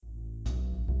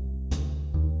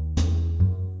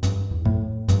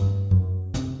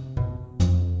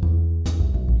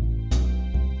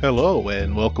Hello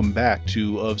and welcome back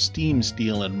to Of Steam,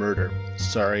 Steel, and Murder.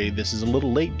 Sorry, this is a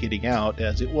little late getting out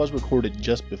as it was recorded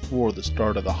just before the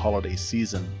start of the holiday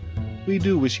season. We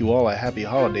do wish you all a happy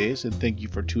holidays and thank you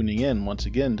for tuning in once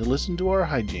again to listen to our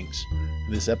hijinks.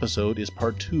 This episode is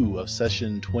part 2 of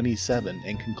session 27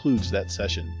 and concludes that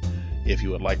session. If you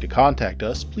would like to contact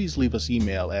us, please leave us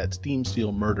email at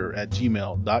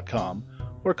steamsteelmurder@gmail.com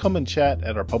or come and chat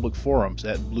at our public forums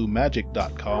at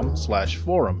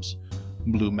bluemagic.com/forums.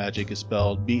 Blue Magic is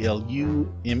spelled Blumagik.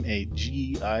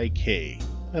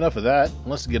 Enough of that,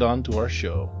 let's get on to our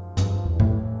show.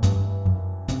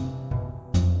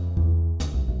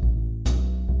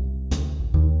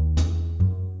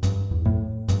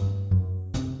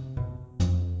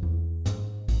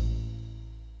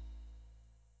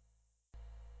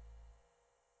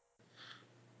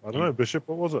 I don't know, Bishop,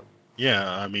 what was it? Yeah,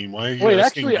 I mean, why are you Wait,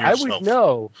 asking actually, I yourself? would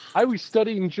know. I was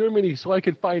studying Germany so I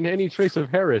could find any trace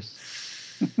of Harris.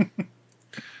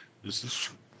 This is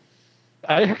true.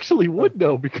 I actually would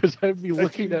know because I'd be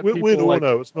looking at people We'd all like...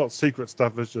 know it's not secret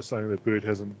stuff. It's just saying the bird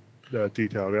hasn't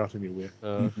detailed out anywhere.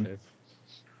 Okay.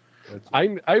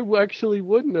 That's- I actually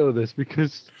would know this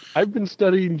because I've been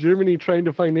studying Germany trying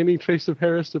to find any trace of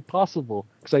Harris if possible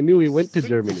because I knew he went to I think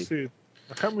you Germany. said-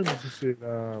 I can't remember if you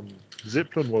said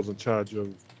Zeppelin was in charge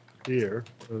of air,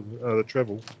 the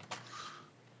travel.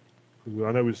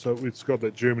 I know we've got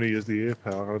that Germany is the air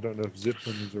power. I don't know if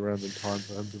Zeppelin was around in time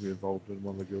for him to be involved in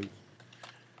one of the guilds.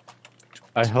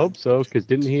 I hope so because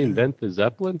didn't he invent the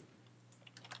Zeppelin?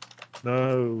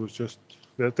 No, it was just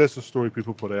that's the story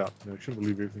people put out. You shouldn't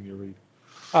believe everything you read.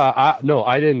 No,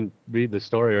 I didn't read the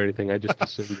story or anything. I just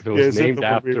assumed it was named Zeppelin would be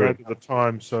after around him. at the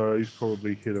time, so he's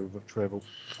probably head of travel.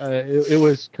 It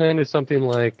was kind of something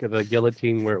like the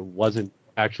guillotine where it wasn't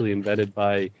actually invented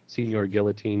by Senior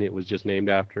Guillotine. It was just named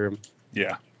after him.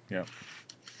 Yeah. I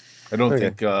don't Okay.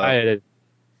 think I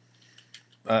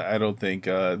don't think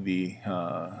I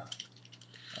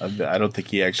don't think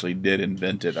he actually did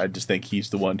invent it. I just think he's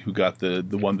the one who got the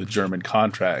German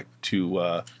contract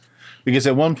to because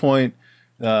at one point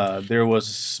there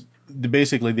was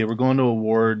basically they were going to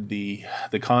award the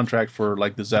contract for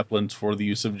like the Zeppelins for the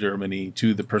use of Germany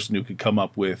to the person who could come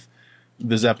up with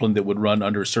the Zeppelin that would run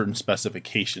under certain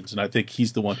specifications, and I think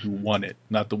he's the one who won it,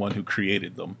 not the one who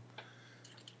created them.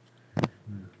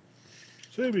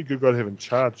 So he'd be a good guy to have in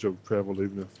charge of travel,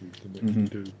 even if he didn't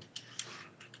actually do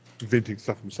inventing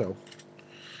stuff himself.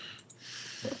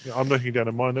 Yeah, I'm looking down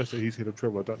at my notes that he's head of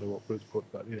travel. I don't know what Bert's put,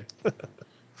 but yeah.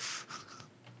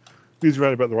 He's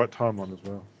around about the right timeline as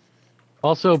well.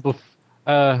 Also,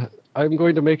 I'm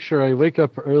going to make sure I wake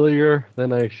up earlier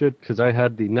than I should because I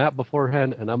had the nap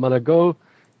beforehand, and I'm gonna go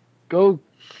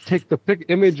take the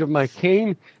image of my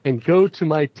cane and go to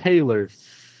my tailor.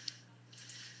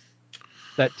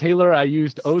 That tailor I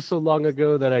used oh so long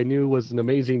ago that I knew was an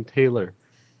amazing tailor.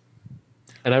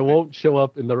 And I won't show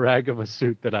up in the rag of a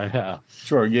suit that I have.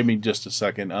 Sure, give me just a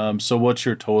second. So what's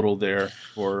your total there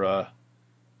for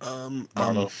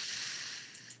Marlo?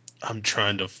 I'm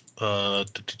trying to.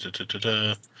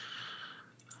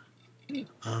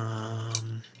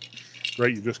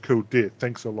 Great, you just killed Death.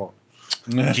 Thanks a lot.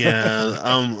 Yeah.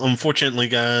 Unfortunately,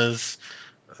 guys,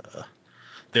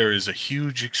 there is a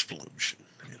huge explosion.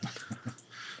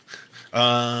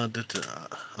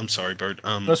 I'm sorry, Bert.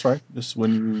 That's right. Just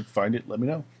when you find it, let me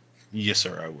know. Yes,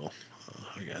 sir. I will.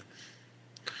 I got.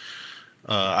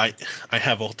 I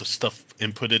have all the stuff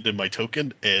inputted in my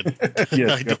token, and Yes,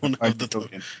 I don't have the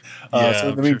token. token. Yeah, So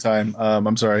in the I'm sure. meantime,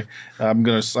 I'm sorry. I'm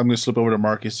gonna slip over to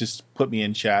Marcus. Just put me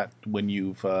in chat when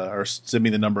you've or send me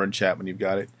the number in chat when you've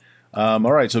got it. All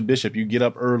right. So Bishop, you get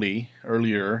up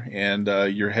earlier, and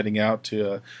you're heading out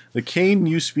to the cane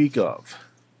you speak of.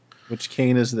 Which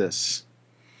cane is this?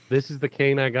 This is the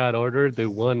cane I got ordered, the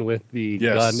one with the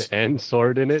Yes. gun and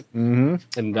sword in it. Mm-hmm.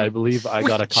 And I believe I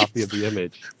got a copy of the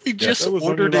image. We just that was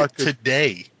only ordered like it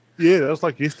today. Yeah, that was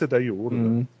like yesterday you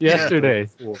ordered it. Yesterday.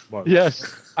 Before,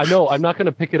 Yes. I know. I'm not going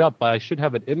to pick it up, but I should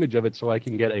have an image of it so I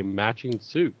can get a matching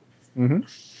suit. Mm-hmm.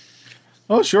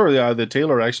 Oh, sure. Yeah, the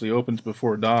tailor actually opens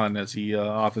before dawn, as he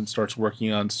often starts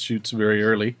working on shoots very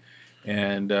early,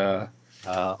 and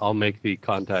I'll make the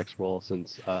contacts roll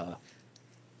since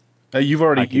you've I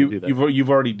already can do that. you've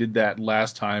already did that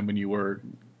last time when you were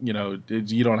you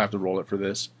don't have to roll it for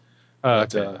this.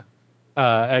 But, Okay.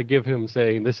 I give him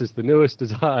saying, "This is the newest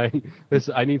design.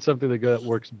 I need something that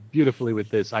works beautifully with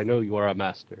this. I know you are a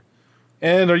master."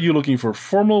 And are you looking for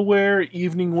formal wear,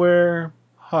 evening wear,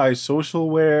 high social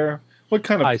wear? What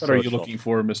kind of High cut are you social. looking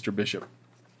for, Mr. Bishop?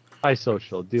 High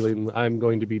social. I'm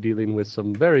going to be dealing with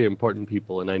some very important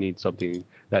people, and I need something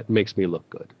that makes me look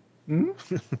good.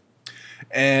 Mm-hmm.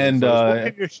 And so what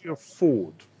can you actually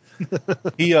afford?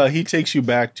 He takes you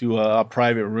back to a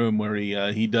private room where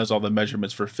he does all the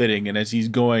measurements for fitting, and as he's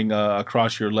going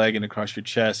across your leg and across your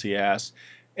chest, he asks,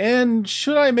 "And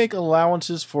should I make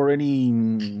allowances for any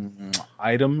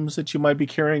items that you might be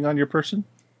carrying on your person?"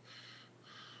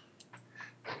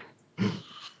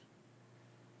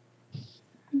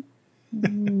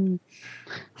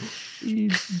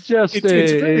 Just It's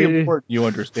very a. important you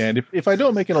understand. If I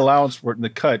don't make an allowance for it in the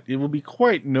cut, it will be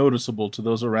quite noticeable to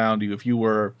those around you if you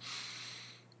were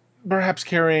perhaps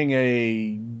carrying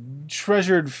a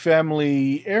treasured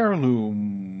family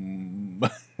heirloom,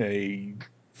 a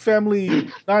family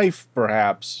knife,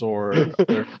 perhaps, or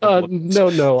other implements.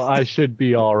 No, I should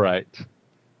be all right.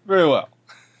 Very well.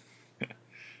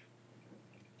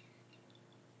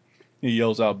 He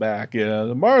yells out back,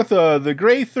 Martha, the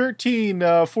Gray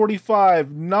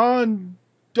 1345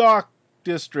 non-dock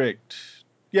district.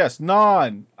 Yes,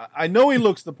 non. I know he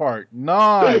looks the part.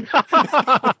 Non.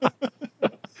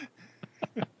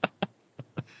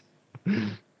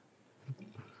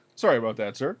 Sorry about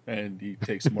that, sir. And he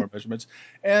takes some more measurements.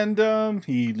 And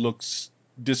he looks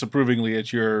disapprovingly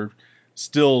at your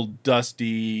still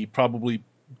dusty, probably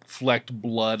flecked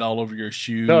blood all over your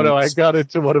shoes. No, I got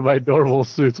into one of my normal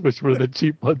suits, which were the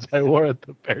cheap ones I wore at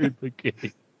the very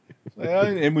beginning.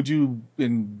 And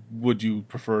would you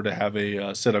prefer to have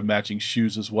a set of matching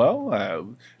shoes as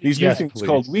well? These new Yes, things please.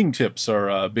 called wingtips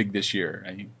are big this year.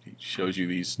 And he shows you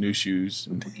these new shoes.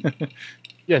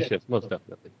 Yes, most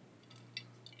definitely.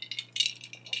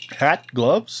 Hat,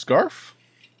 gloves, scarf.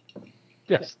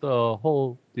 Yes, the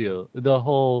whole deal, the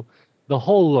whole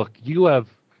look.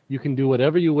 You can do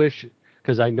whatever you wish,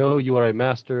 because I know you are a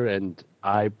master, and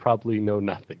I probably know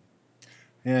nothing.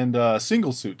 And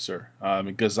single suit, sir.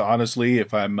 Because honestly,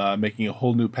 if I'm making a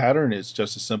whole new pattern, it's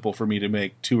just as simple for me to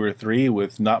make 2 or 3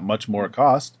 with not much more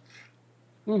cost.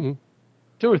 Mm-hmm.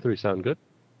 2 or 3 sound good.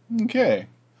 Okay.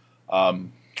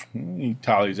 He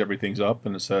tallies everything up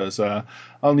and it says,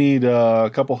 I'll need a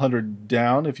couple hundred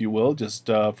down, if you will, just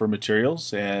for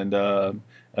materials. And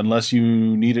unless you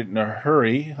need it in a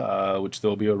hurry, which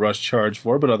there'll be a rush charge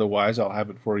for, but otherwise I'll have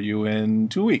it for you in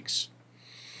 2 weeks.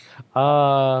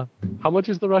 How much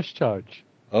is the rush charge?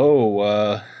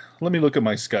 Oh, let me look at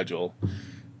my schedule.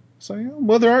 So,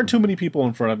 well, there aren't too many people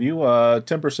in front of you.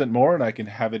 10% more, and I can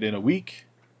have it in a week.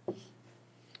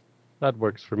 That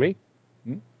works for me.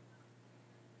 Hmm?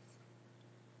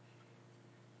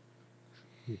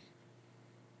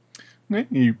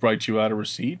 He writes you out a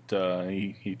receipt.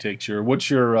 He takes your. What's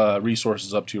your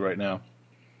resources up to right now?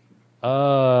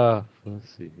 Let's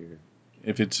see here.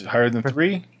 If it's higher than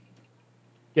 3,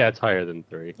 Yeah, it's higher than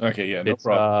 3. okay, yeah, no It's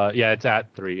problem. yeah, it's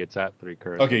at 3. It's at 3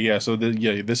 currently. Okay, yeah. So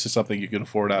this is something you can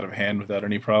afford out of hand without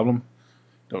any problem.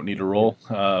 Don't need to roll.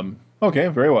 Okay,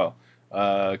 very well.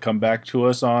 Come back to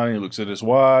us on. He looks at his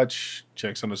watch,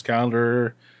 checks on his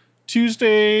calendar.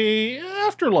 Tuesday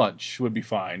after lunch would be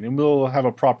fine, and we'll have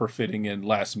a proper fitting in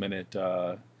last minute.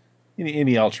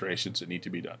 Any alterations that need to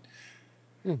be done.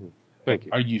 Mm-hmm. Thank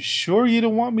you. Are you sure you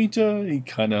don't want me to? He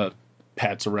kind of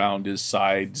pats around his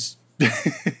sides.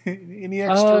 Any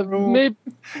extra room? Maybe.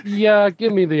 Yeah,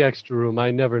 give me the extra room.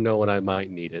 I never know when I might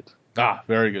need it. Ah,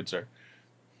 very good, sir.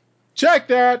 Check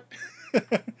that.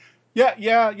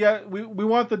 Yeah. We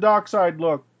want the dockside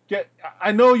look.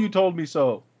 I know you told me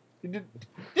so.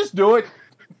 Just do it.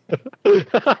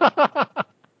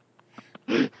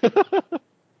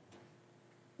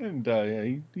 And yeah,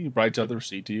 he writes out the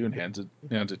receipt to you and hands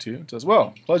it to you and says,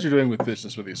 "Well, pleasure doing with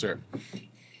business with you, sir."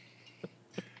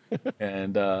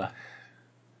 And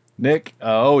Nick,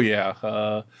 oh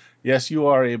yeah, yes, you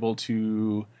are able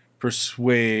to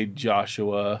persuade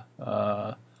Joshua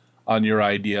on your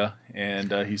idea,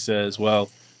 and he says,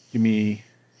 "Well, give me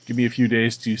a few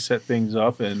days to set things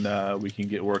up, and we can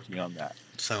get working on that."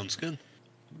 Sounds good.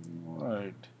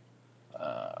 Right.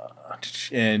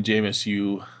 And Jameis,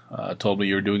 you told me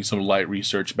you were doing some light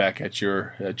research back at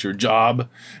your job.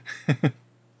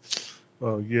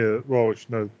 Oh yeah, well,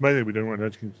 no, mainly we don't want to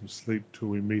get some sleep till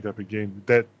we meet up again.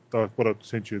 That what I've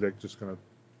sent you, that's just going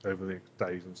to over the next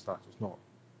days and stuff. It's not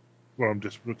what I'm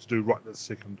just to do right this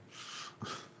second.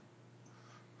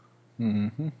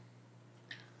 Mm-hmm.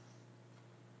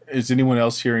 Is anyone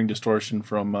else hearing distortion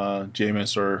from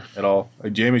Jameis or at all?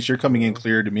 Jameis, you're coming in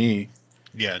clear to me.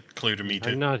 Yeah, clear to me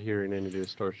too. I'm not hearing any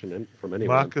distortion from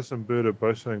anyone. Marcus and Bert are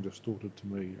both saying distorted to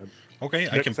me. Okay,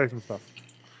 I Nick, can. say some stuff.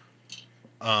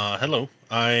 Hello.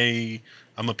 I'm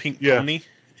a pink Yeah. pony,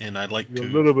 and I'd like You're a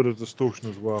to. little bit of distortion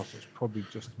as well, so it's probably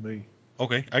just me.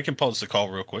 Okay, I can pause the call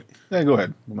real quick. Yeah, go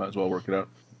ahead. We might as well work it out.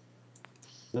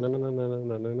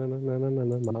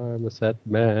 Marmoset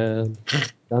man.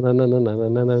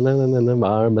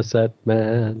 Marmoset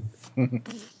man.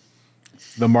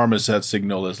 The marmoset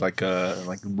signal is like a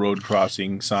road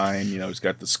crossing sign. You know, it's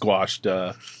got the squashed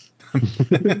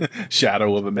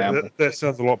shadow of a mammal. That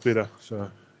sounds a lot better. So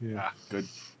yeah, Ah, good.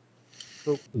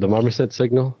 cool. The marmoset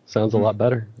signal sounds a Mhm. lot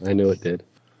better. I knew it did.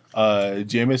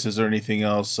 Jameis, is there anything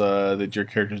else that your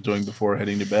character's doing before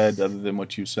heading to bed other than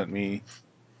what you sent me?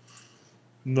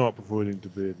 Not before heading to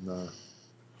bed. No,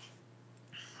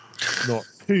 not.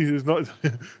 He's not.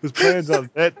 His plans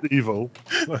aren't that evil.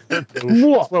 That's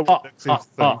what Nick seems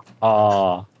to think.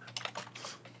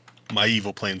 My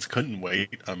evil plans couldn't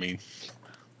wait. I mean,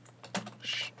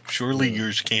 surely Yeah.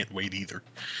 yours can't wait either.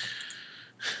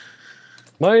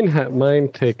 Mine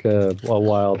take a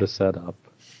while to set up.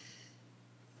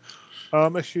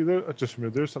 Actually, I just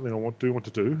remember there's something I want to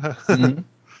do. Mhm.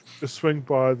 Just swing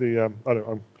by the. I'm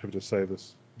happy to say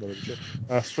this.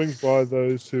 Swing by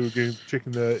those who are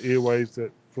checking the airways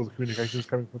that for the communications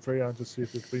coming from 3R to see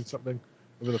if there's been something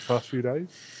over the past few days.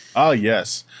 Oh,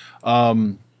 yes.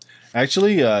 Um,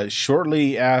 Actually,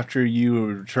 shortly after you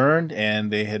returned and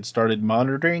they had started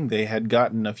monitoring, they had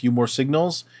gotten a few more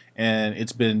signals, and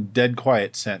it's been dead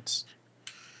quiet since.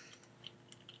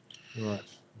 Right.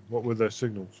 What were those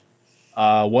signals?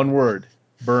 One word: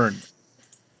 burn.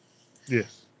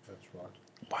 Yes, that's right.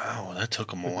 Wow, that took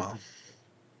them a I did while.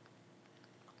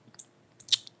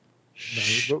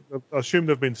 think no, but I assume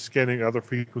they've been scanning other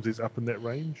frequencies up in that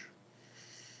range.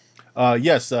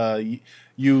 Yes,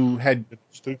 you had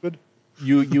It's stupid.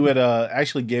 you had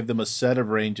actually gave them a set of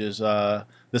ranges. The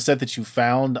set that you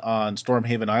found on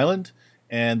Stormhaven Island,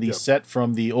 and the Yep. set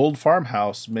from the old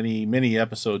farmhouse many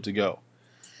episodes ago.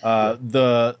 Yep.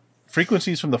 The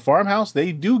frequencies from the farmhouse,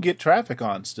 they do get traffic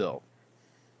on still.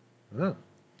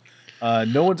 Ah.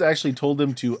 No one's actually told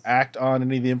them to act on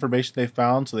any of the information they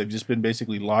found, so they've just been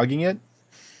basically logging it.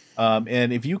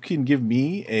 And if you can give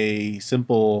me a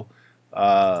simple,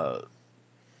 uh,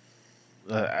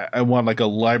 I want like a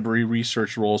library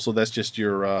research role, so that's just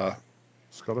your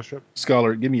Scholarship.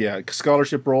 scholar. Give me a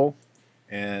scholarship role,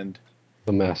 and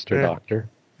The master Eh, doctor.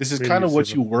 this is kind maybe a of what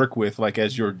 7. you work with, like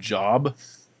as your job.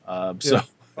 Yeah. So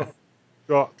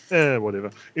Oh, whatever.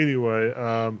 Anyway,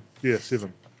 yeah,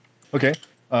 7. okay,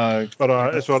 uh,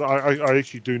 But that's what I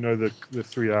actually do know the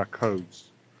 3R codes,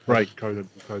 how to right. code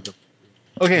and decode them.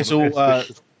 Okay, I'm an so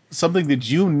aesthetics. something that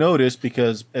you notice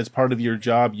because as part of your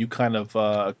job, you kind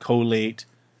of collate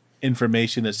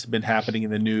information that's been happening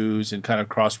in the news and kind of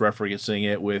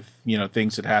cross-referencing it with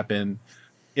things that happen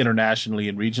internationally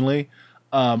and regionally.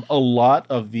 A lot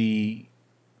of the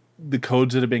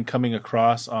codes that have been coming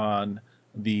across on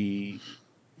the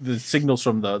the signals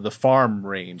from the farm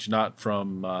range, not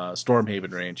from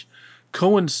Stormhaven range,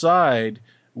 coincide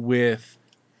with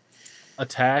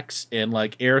attacks and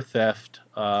like air theft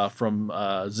from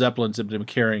zeppelins that have been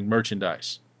carrying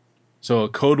merchandise. So a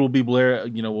code will be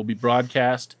will be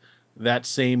broadcast that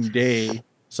same day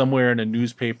somewhere in a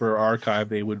newspaper archive.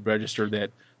 They would register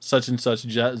that such and such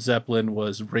zeppelin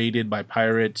was raided by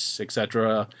pirates,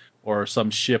 etc., or some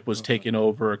ship was taken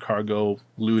over, a cargo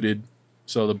looted.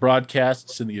 So the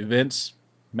broadcasts and the events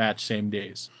match same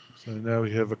days. So now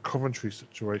we have a Coventry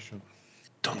situation.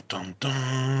 Dun dun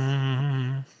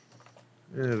dun.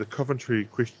 Yeah, the Coventry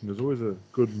question is always a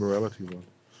good morality one.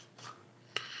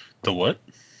 The what?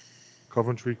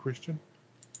 Coventry question?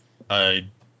 I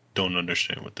don't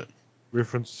understand what that.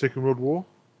 Reference Second World War.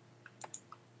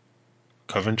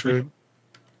 Coventry? During,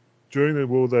 during the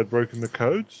war, they'd broken the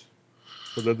codes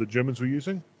that the Germans were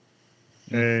using,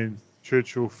 Mm. and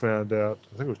Churchill found out.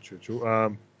 I think it was Churchill.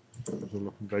 I'm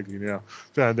looking vaguely now.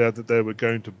 Found out that they were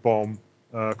going to bomb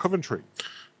Coventry.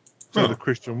 So Huh. the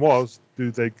question was,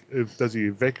 does he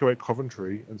evacuate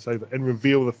Coventry and say that, and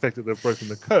reveal the fact that they've broken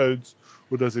the codes,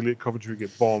 or does he let Coventry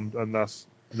get bombed and thus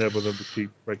enable them to keep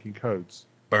breaking codes?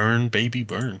 Burn, baby,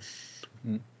 burn.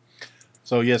 Mm.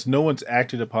 So yes, no one's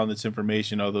acted upon this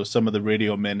information, although some of the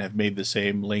radio men have made the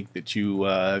same link that you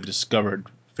have discovered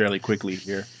fairly quickly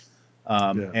here.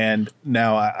 Yeah. And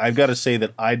now I've got to say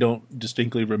that I don't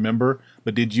distinctly remember,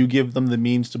 but did you give them the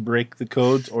means to break the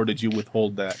codes, or did you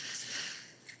withhold that?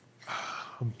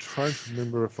 I'm trying to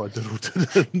remember if I did or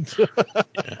didn't.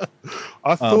 Yeah.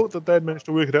 I Um, thought that they'd managed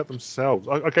to work it out themselves.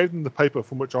 I gave them the paper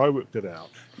from which I worked it out.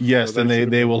 So yes, then they they, should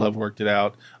have they been will able have to. worked it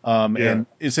out. Yeah. And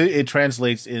it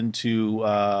translates into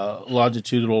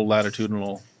longitudinal,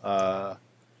 latitudinal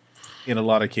in a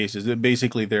lot of cases.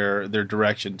 Basically, they're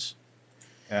directions.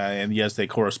 And yes, they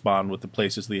correspond with the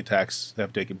places the attacks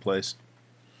have taken place.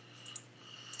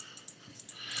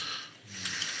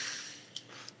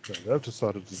 So they've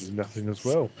decided to do nothing as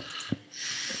well.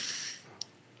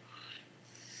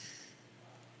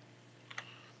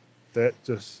 That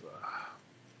just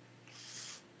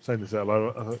saying this out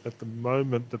loud. At the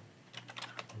moment,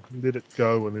 let it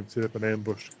go and then set up an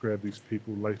ambush to grab these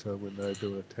people later when they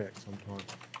do an attack sometime.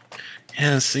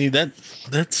 Yeah, see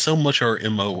that's so much our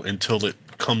MO until it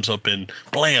comes up in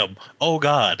blam. Oh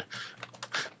God,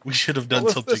 we should have done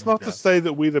Well, something. that's not to say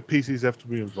that we, the PCs, have to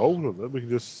be involved with it. We can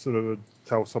just sort of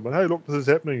tell someone, hey, look, this is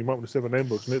happening. You might want to set up an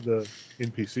ambush and let the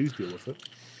NPCs deal with it.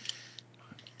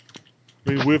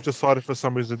 I mean, we've decided for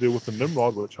some reason to deal with the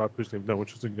Nimrod, which I personally have no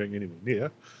interest in going anywhere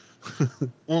near.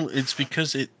 Well, it's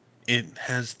because it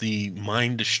has the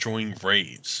mind destroying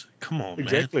raids. Come on, man.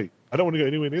 Exactly. I don't want to go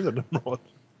anywhere near the Nimrod.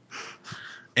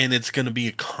 And it's gonna be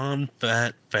a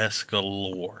combat fest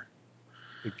galore.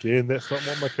 Again, that's not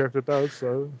what my character does,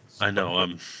 so... I know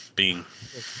I'm being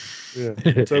Yeah. So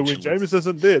when intentional. James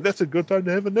isn't there, that's a good time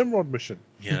to have a Nimrod mission.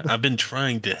 Yeah, I've been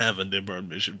trying to have a Nimrod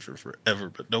mission for forever,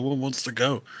 but no one wants to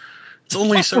go. It's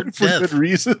only certain For death. good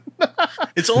reason.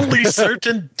 It's only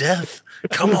certain death.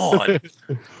 Come on.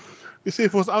 You see,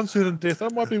 if it was uncertain death, I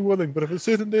might be willing, but if it's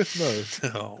certain death,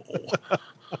 no.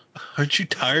 Oh. Aren't you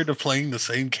tired of playing the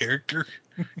same character?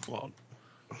 Come on.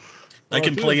 I Well,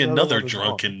 can do play have another one in mind.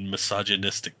 drunken,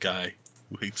 misogynistic guy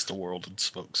who hates the world and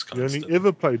smokes You only constantly.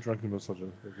 ever play drunken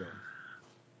misogynistic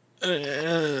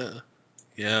guys.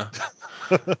 Yeah.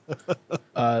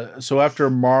 So after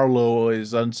Marlowe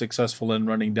is unsuccessful in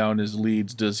running down his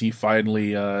leads, does he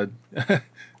finally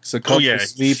succumb Oh, yeah. to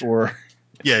sleep, or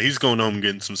Yeah, he's going home and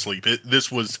getting some sleep.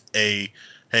 This was hey,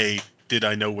 did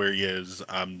I know where he is?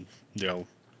 You know,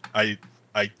 I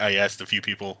asked a few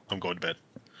people. I'm going to bed.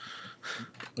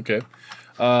 okay?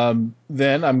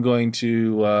 Then I'm going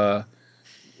to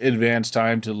advance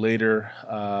time to later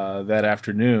that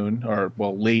afternoon, or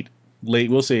well, late.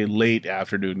 We'll say late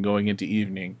afternoon, going into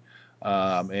evening,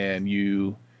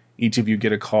 and each of you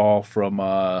get a call from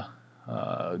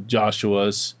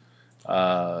Joshua's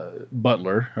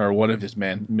butler, or one of his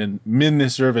men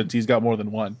servants. He's got more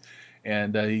than one,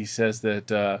 and he says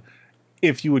that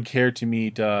if you would care to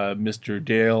meet Mr.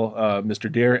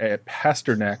 Dare at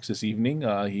Pasternak's this evening,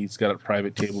 he's got a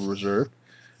private table reserved.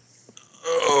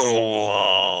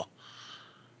 Oh,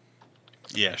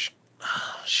 yeah.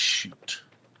 Shoot.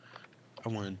 I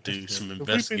want to do some Have we been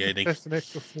to investigating.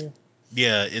 Pasternak before?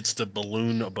 Yeah, it's the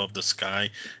balloon above the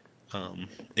sky.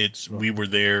 Right. We were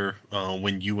there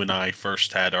when you and I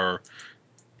first had our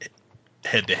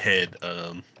head to head.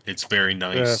 It's very Yeah,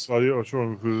 nice. so I was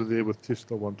sure if we were there with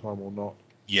Tesla one time or not.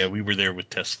 Yeah, we were there with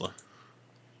Tesla.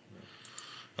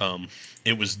 Um,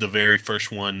 it was the very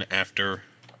first one after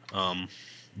um,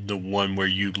 the one where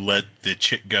you let the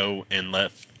chick go and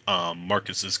left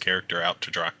Marcus's character out to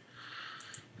dry.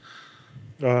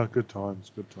 Ah, good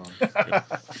times, good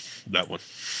times. That one.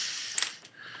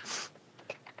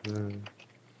 Yeah.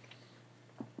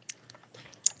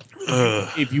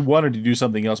 If you wanted to do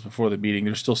something else before the meeting,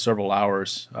 there's still several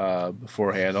hours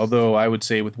beforehand. Although I would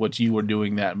say with what you were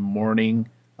doing that morning,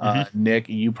 Nick,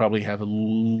 you probably have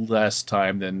less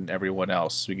time than everyone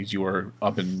else because you were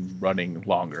up and running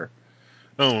longer.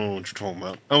 I don't know what you're talking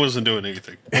about. I wasn't doing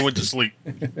anything. I went to sleep.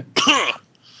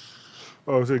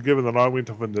 Oh, so given that I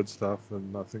went off and did stuff,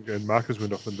 and I think and Marcus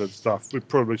went off and did stuff, we'd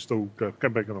probably still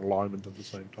come back in alignment at the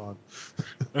same time.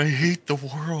 I hate the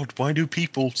world. Why do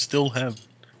people still have?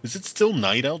 Is it still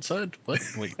night outside? What?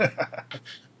 Wait.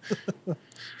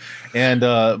 And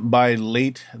by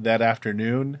late that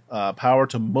afternoon, power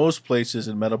to most places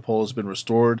in Metapole has been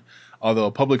restored, although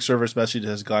a public service message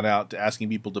has gone out asking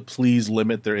people to please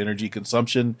limit their energy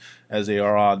consumption as they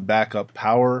are on backup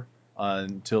power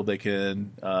until they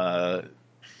can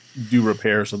do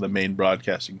repairs on the main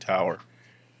broadcasting tower.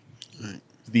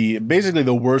 Basically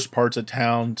the worst parts of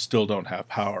town still don't have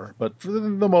power, but for the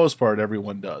most part,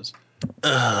 everyone does.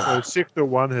 So Sector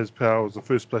 1 has power, was the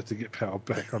first place to get power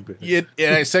back on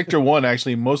betting. Sector 1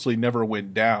 actually mostly never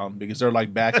went down because their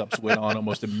like backups went on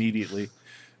almost immediately.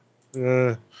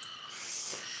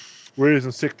 Whereas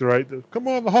in Sector 8, come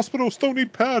on, the hospitals still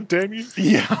need power, damn you.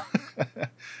 Yeah.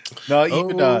 No,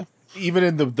 Oh, even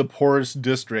in the poorest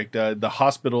district, the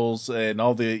hospitals and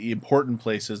all the important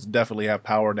places definitely have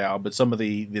power now, but some of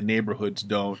the neighborhoods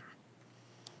don't.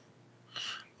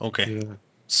 okay. Yeah.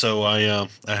 So I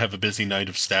have a busy night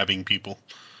of stabbing people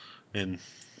in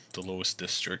the lowest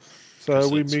district. So are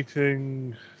 'Cause we that's-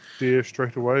 meeting there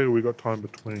straight away, or we got time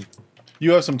between?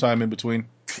 You have some time in between.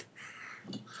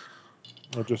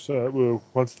 I'll just well,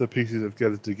 once the pieces have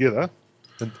gathered together,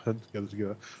 gathered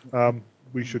together,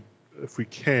 we should, if we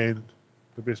can,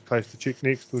 the best place to check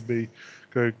next would be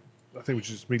go. I think we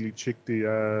should just immediately check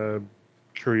the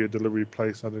courier delivery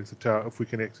place underneath the tower if we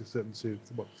can access it and see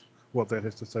what that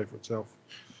has to say for itself.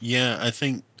 Yeah, I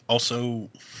think also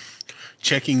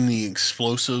checking the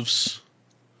explosives.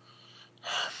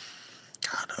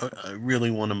 God, I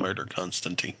really want to murder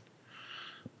Constantine.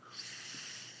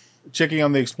 Checking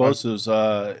on the explosives,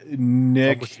 I'm with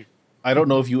Nick. you. I don't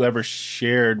know if you ever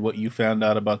shared what you found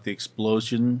out about the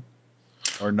explosion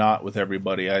or not with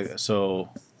everybody. So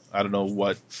I don't know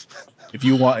what if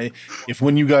you want if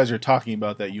when you guys are talking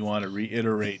about that you want to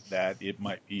reiterate that it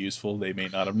might be useful. They may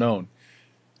not have known.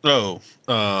 Oh,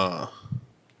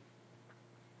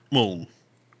 well,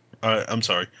 I'm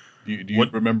sorry. Do you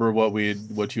What remember what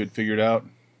you had figured out?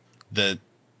 that?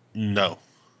 No.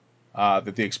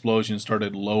 That the explosion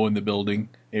started low in the building.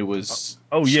 It was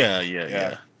Oh so-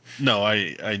 yeah. No,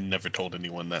 I never told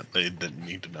anyone that. They didn't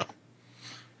need to know.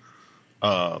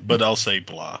 But I'll say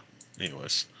blah.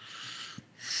 Anyways.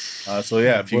 So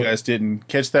yeah, if you Well- guys didn't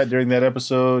catch that during that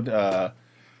episode,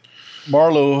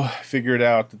 Marlowe figured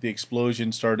out that the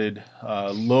explosion started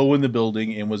low in the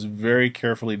building and was very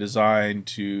carefully designed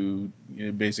to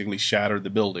basically shatter the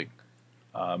building.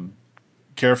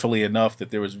 Carefully enough that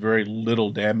there was very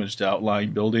little damage to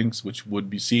outlying buildings, which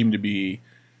seem to be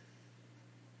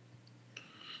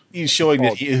he's showing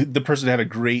that the person had a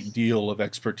great deal of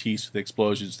expertise with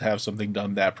explosions to have something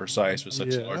done that precise with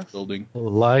such a Yeah. large building.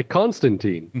 Like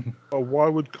Constantine. But why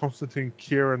would Constantine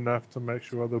care enough to make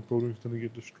sure other buildings didn't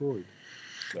get destroyed?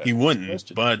 He wouldn't,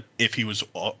 Question. but if he was,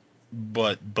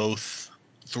 but both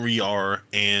 3R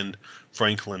and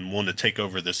Franklin want to take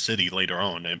over the city later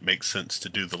on, it makes sense to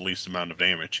do the least amount of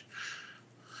damage.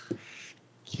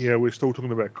 Yeah, we're still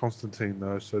talking about Constantine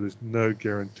though, so there's no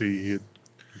guarantee he'd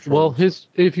control Well, this.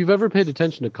 if you've ever paid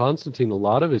attention to Constantine, a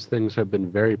lot of his things have been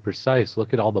very precise.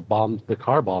 Look at all the bombs, the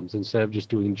car bombs. Instead of just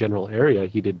doing general area,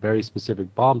 he did very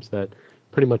specific bombs that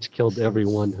pretty much killed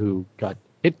everyone who got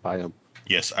hit by him.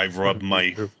 Yes, I rubbed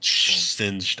my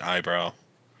singed eyebrow.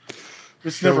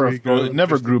 It's Shall never we go it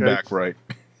never grew investigate? back right.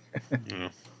 Yeah.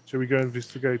 Shall we go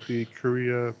investigate the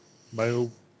courier,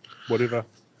 mail, whatever?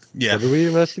 Yeah. What are we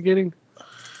investigating?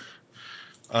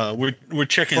 We're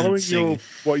checking and Following seeing.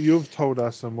 what you've told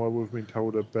us and what we've been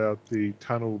told about the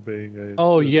tunnel being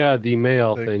Oh yeah, the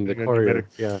mail thing, the being a courier. pneumatic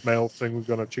Yeah, mail thing, we're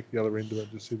going to check the other end of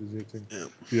it to see if there's anything Yeah.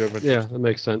 be of interest. yeah, that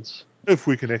makes sense. If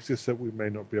we can access it, we may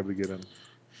not be able to get in.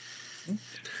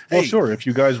 Well, Hey. sure. If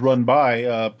you guys run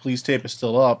by, police tape is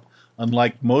still up.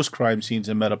 Unlike most crime scenes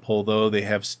in Metapole, though, they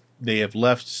have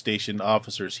left stationed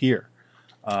officers here.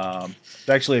 It's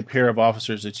actually a pair of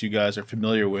officers that you guys are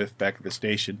familiar with back at the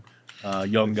station.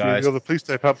 Young If guys. you've got the police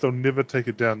tape up, they'll never take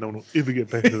it down. No one will ever get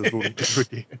back into this building ever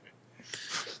again.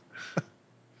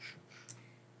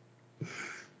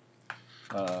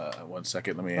 One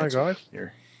second, let me Hi, answer guys.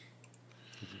 here.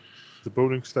 Is the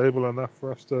building stable enough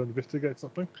for us to investigate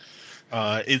something?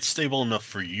 It's stable enough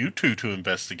for you two to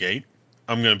investigate.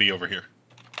 I'm gonna be over here.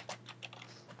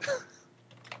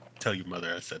 Tell your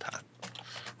mother I said hi.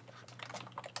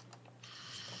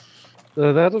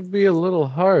 That'll be a little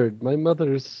hard. My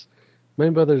mother's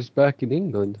back in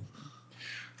England.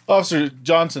 Officer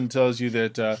Johnson tells you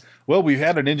that, well, we've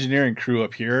had an engineering crew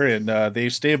up here, and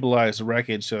they've stabilized the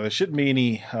wreckage, so there shouldn't be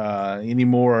any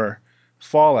more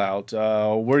fallout.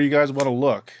 Where do you guys want to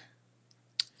look?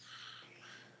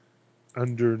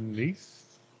 Underneath?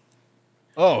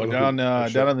 Oh, Oh, down oh,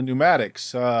 down on the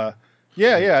pneumatics.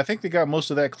 Yeah, I think they got most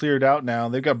of that cleared out now.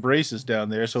 They've got braces down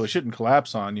there, so it shouldn't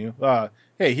collapse on you.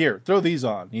 Hey, here, throw these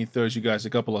on. He throws you guys a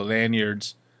couple of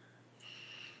lanyards.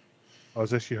 I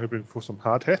was actually hoping for some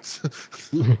hard hats.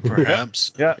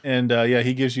 Perhaps. Yeah, and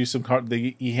he gives you some.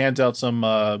 He hands out some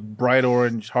bright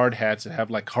orange hard hats that have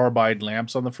like carbide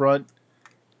lamps on the front.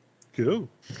 Cool.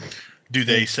 Do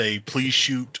they say please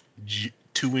shoot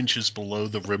 2 inches below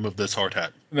the rim of this hard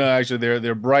hat? No, actually,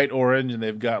 they're bright orange, and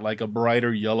they've got like a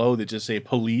brighter yellow that just say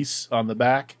police on the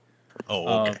back.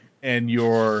 Oh, okay. And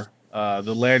your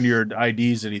the lanyard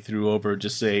IDs that he threw over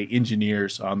just say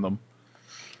engineers on them.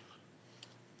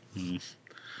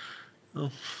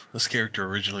 Well, this character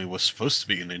originally was supposed to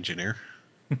be an engineer.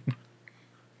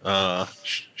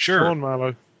 Sure. Come on,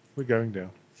 Marlo. We're going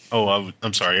down. Oh,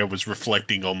 I'm sorry. I was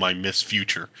reflecting on my missed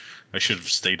future. I should have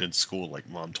stayed in school like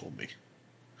Mom told me.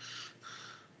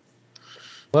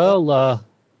 Well,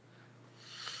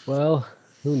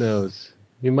 who knows?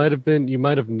 You might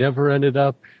have never ended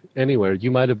up anywhere.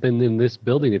 You might have been in this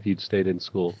building if you'd stayed in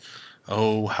school.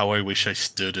 Oh, how I wish I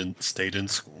stayed in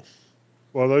school.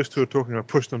 While those two are talking, I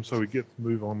push them so we get to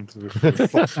move on to the rest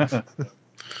of the plot.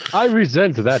 I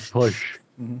resent that push.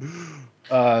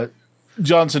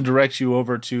 Johnson directs you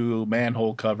over to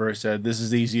manhole cover. Said this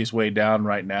is the easiest way down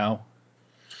right now.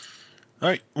 All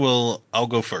right. Well, I'll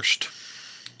go first.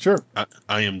 Sure.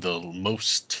 I am the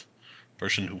most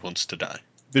person who wants to die.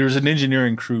 There's an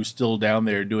engineering crew still down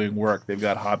there doing work. They've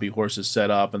got hobby horses set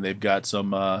up, and they've got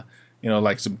some,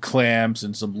 like some clamps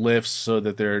and some lifts, so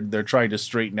that they're trying to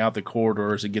straighten out the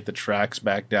corridors and get the tracks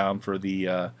back down for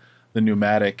the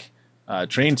pneumatic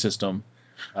train system.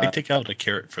 I take out a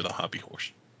carrot for the hobby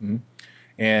horse.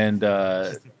 And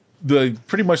the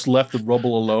pretty much left the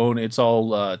rubble alone. It's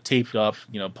all taped up.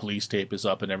 Police tape is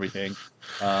up and everything.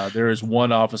 There is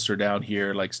one officer down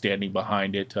here, like standing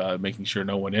behind it, making sure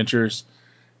no one enters.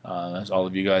 As all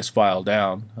of you guys file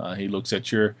down, he looks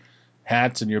at your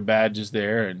hats and your badges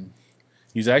there, and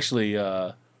he's actually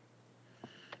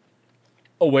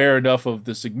aware enough of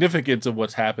the significance of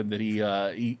what's happened that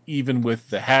he even with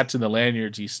the hats and the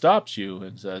lanyards, he stops you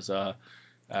and says,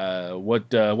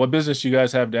 what business you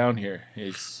guys have down here?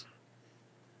 He's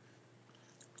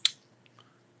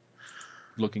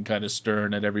looking kind of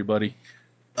stern at everybody.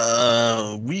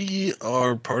 We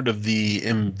are part of the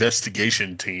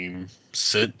investigation team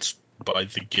sent by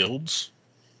the guilds.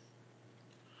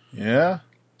 Yeah?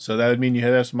 So that would mean you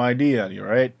have some ID on you,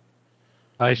 right?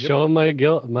 I show him my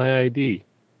ID.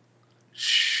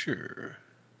 Sure.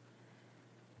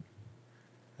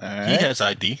 All right. He has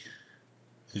ID.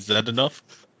 Is that enough?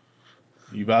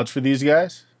 You vouch for these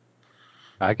guys?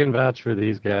 I can vouch for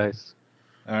these guys.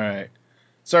 All right.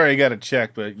 Sorry, I got to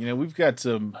check, but we've got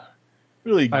some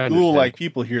really I ghoul-like understand.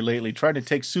 people here lately trying to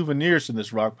take souvenirs from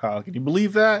this rock pile. Can you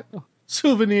believe that?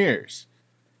 Souvenirs.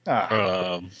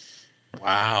 Wow.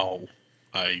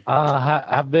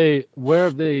 Where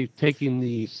have they taken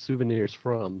these souvenirs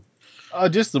from?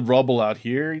 Just the rubble out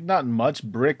here. Not much.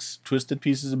 Bricks, twisted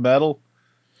pieces of metal.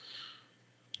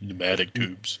 Pneumatic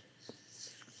tubes.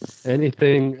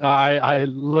 Anything? I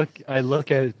look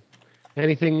at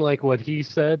anything like what he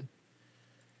said.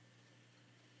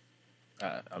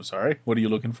 I'm sorry. What are you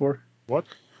looking for? What?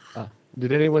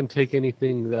 Did anyone take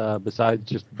anything besides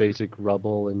just basic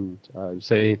rubble and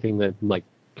say anything that like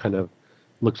kind of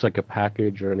looks like a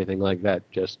package or anything like that?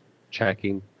 Just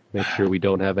checking, make sure we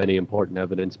don't have any important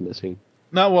evidence missing.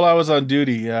 Not while I was on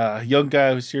duty. Young guy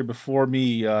who was here before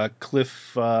me,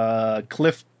 Clifton.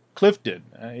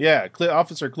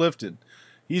 Officer Clifton.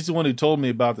 He's the one who told me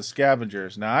about the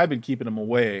scavengers. Now, I've been keeping them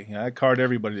away. I card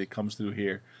everybody that comes through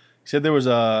here. He said there was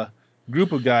a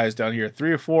group of guys down here,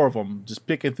 3 or 4 of them, just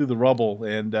picking through the rubble.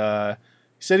 And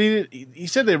he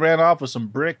said they ran off with some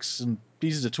bricks and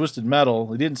pieces of twisted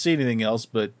metal. He didn't see anything else,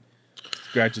 but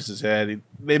scratches his head.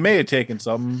 They may have taken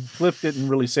something. Cliff didn't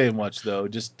really say much, though,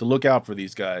 just to look out for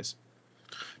these guys.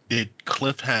 Did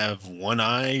Cliff have one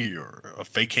eye or a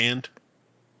fake hand?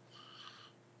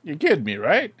 You're kidding me,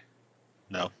 right?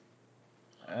 No.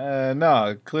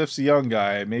 No, Cliff's a young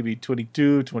guy, maybe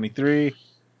 22, 23.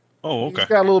 Oh, He's okay.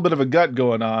 got a little bit of a gut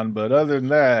going on, but other than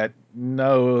that,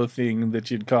 nothing that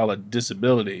you'd call a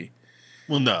disability.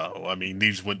 Well, no. I mean,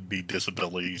 these wouldn't be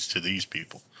disabilities to these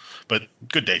people. But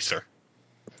good day, sir.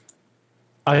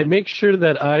 I make sure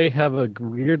that I have a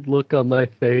weird look on my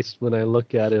face when I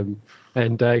look at him,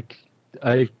 and I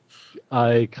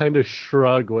kind of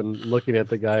shrug when looking at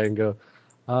the guy and go,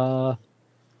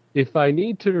 if I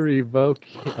need to revoke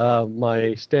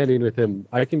my standing with him,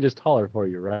 I can just holler for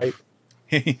you, right?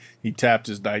 He tapped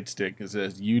his nightstick and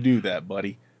says, "You do that,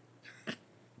 buddy."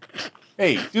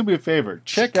 Hey, do me a favor.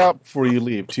 Check out before you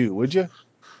leave, too, would you?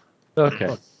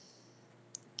 Okay.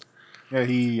 Yeah,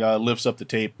 he lifts up the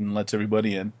tape and lets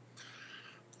everybody in.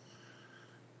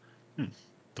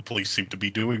 The police seem to be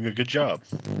doing a good job.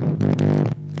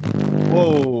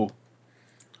 Whoa.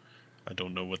 I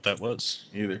don't know what that was.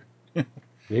 Either.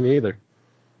 Me neither.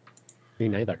 Me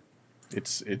neither.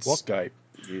 It's What? Skype.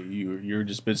 You're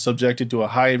just been subjected to a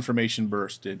high information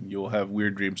burst, and you'll have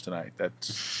weird dreams tonight.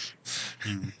 That's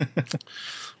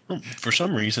Well, for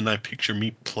some reason, I picture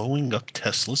me blowing up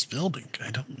Tesla's building. I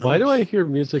don't know. Why do I hear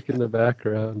music in the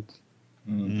background?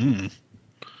 I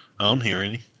don't hear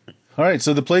any. All right.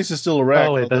 So the place is still a wreck.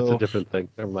 Oh wait, that's a Although different thing.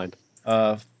 Never mind.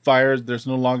 fires, there's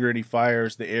no longer any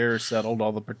fires. The air is settled.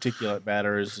 All the particulate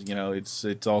matter is,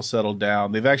 it's all settled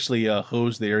down. They've actually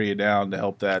hosed the area down to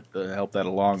help that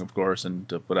along, of course, and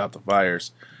to put out the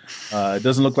fires. It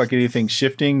doesn't look like anything's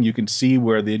shifting. You can see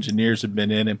where the engineers have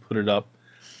been in and put it up.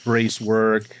 Brace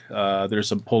work. There's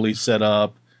some pulleys set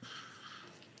up,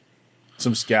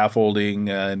 some scaffolding,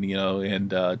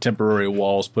 and temporary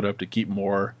walls put up to keep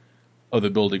more of the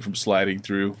building from sliding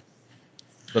through.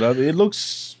 But it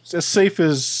looks as safe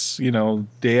as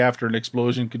day after an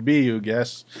explosion could be, you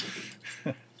guess.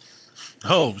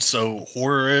 Oh, so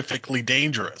horrifically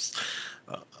dangerous.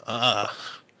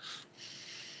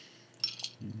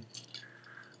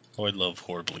 Well, Oh, I love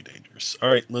Horribly Dangerous. All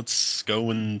right, let's go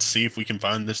and see if we can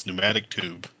find this pneumatic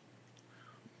tube.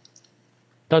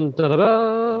 Dun dun dun.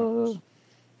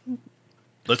 Dun.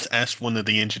 Let's ask one of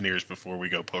the engineers before we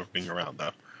go poking around, though.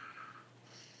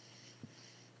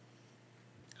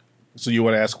 So you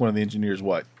want to ask one of the engineers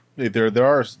what? There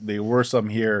were some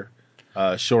here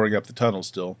shoring up the tunnel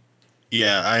still.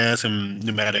 Yeah, I asked him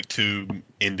pneumatic tube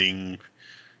ending.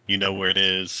 You know where it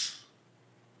is.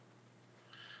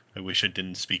 I wish I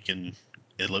didn't speak in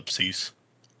ellipses.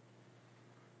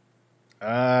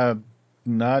 Not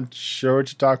sure what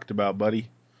you talked about, buddy.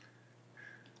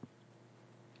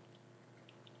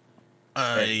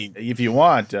 If you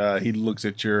want, he looks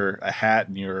at your a hat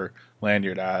and your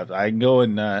lanyard. I can go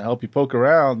and help you poke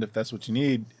around if that's what you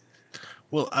need.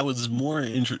 Well, I was more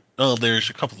interested. Oh, there's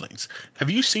a couple things. Have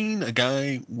you seen a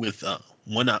guy with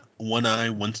one eye,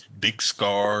 one big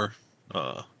scar?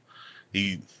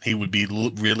 He would be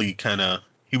really kind of.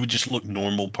 He would just look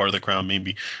normal, part of the crowd,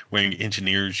 maybe wearing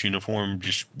engineer's uniform,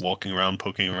 just walking around,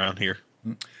 poking around here.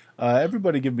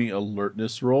 Everybody, give me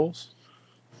alertness rolls.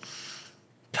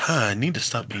 I need to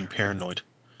stop being paranoid.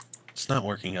 It's not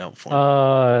working out for me.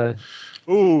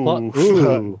 Ooh.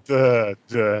 Ooh.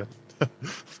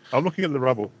 I'm looking at the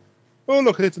rubble. Oh,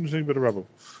 look, it's a bit of rubble.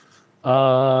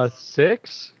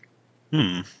 6.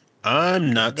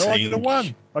 I'm not No, I saying. get a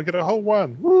 1. I get a whole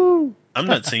 1. Woo! I'm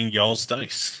not saying y'all's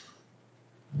dice.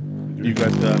 You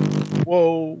got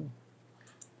whoa.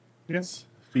 Yes.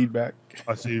 Feedback.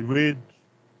 I see red.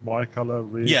 My color,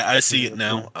 red. Yeah, I see it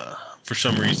now. For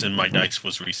some reason, my dice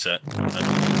was reset.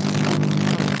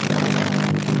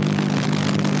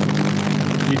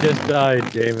 You just died,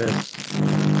 David.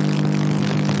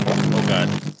 Oh God!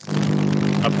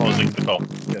 I'm pausing the call.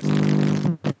 Yes.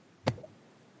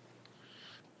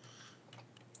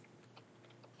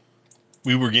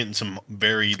 We were getting some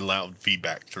very loud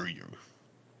feedback through you.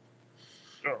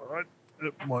 All right.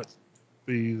 It might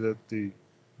be that the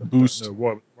Boost. no,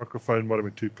 what microphone might have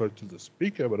been too close to the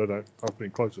speaker, but I've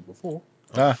been closer before.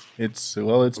 It's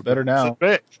better now. Sit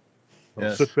back.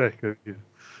 Yes. Sit back. Yeah.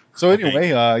 So Okay.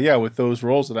 anyway, with those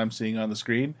rolls that I'm seeing on the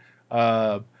screen,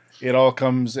 it all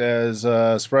comes as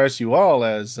a surprise to you all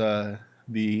as the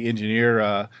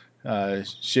engineer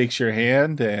shakes your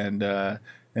hand and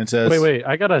says, Wait.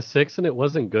 I got a 6 and it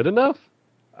wasn't good enough?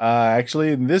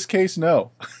 actually, in this case,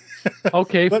 no.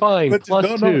 Okay, fine. But Plus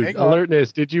no, 2. hang on.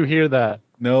 Alertness. Did you hear that?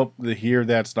 Nope,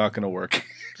 that's not going to work.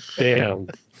 Damn.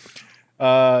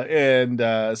 So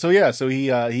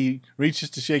he reaches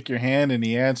to shake your hand and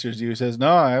he answers you. He says,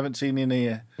 "No, I haven't seen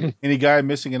any guy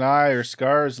missing an eye or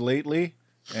scars lately."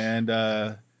 And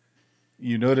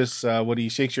you notice when he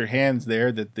shakes your hands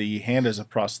there that the hand is a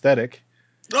prosthetic.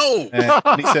 No!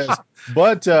 And he says,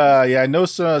 "But I know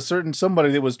certain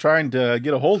somebody that was trying to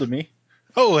get a hold of me."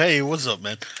 Oh, hey, what's up,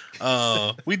 man?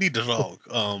 We need to talk.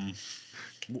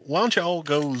 Why don't y'all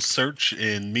go search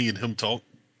and me and him talk,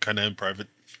 kind of in private?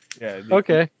 Yeah.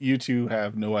 Okay. You two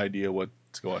have no idea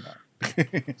what's going on.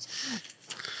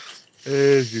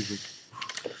 As usual.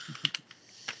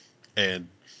 And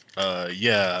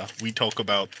we talk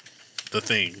about the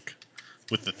thing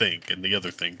with the thing and the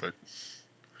other thing, but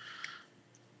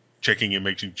checking and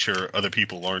making sure other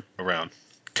people aren't around.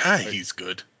 God, he's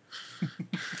good.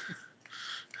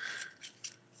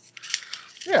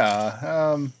 Yeah,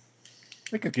 I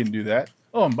think I can do that.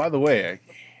 Oh, and by the way,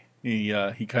 he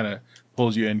kind of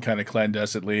pulls you in kind of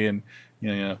clandestinely and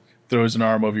throws an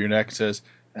arm over your neck and says,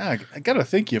 I gotta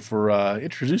thank you for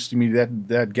introducing me to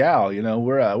that gal.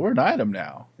 We're an item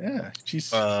now. Yeah,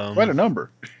 she's quite a number."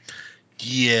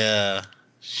 Yeah,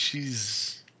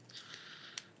 she's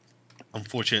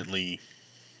unfortunately.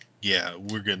 Yeah,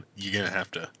 you're gonna have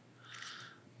to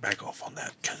back off on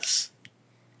that because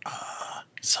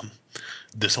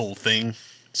this whole thing,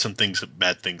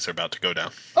 bad things are about to go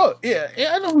down. Oh yeah,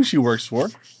 I know who she works for,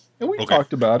 and we Okay.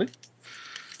 talked about it.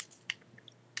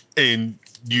 And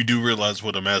you do realize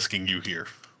what I'm asking you here,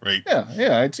 right?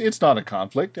 Yeah, it's not a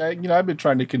conflict. I've been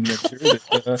trying to convince her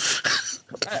that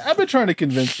I've been trying to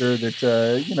convince her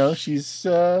that she's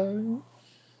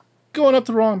going up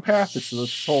the wrong path. It's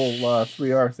this whole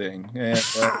 3R thing, and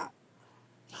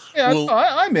yeah, Well,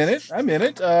 I'm in it. I'm in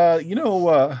it.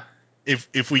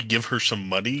 if we give her some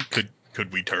money,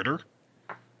 could we turn her?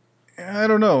 I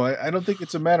don't know. I don't think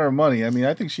it's a matter of money. I mean,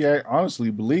 I think she honestly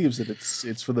believes that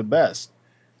it's for the best.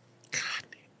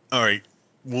 All right,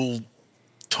 we'll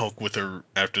talk with her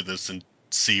after this and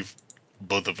see if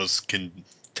both of us can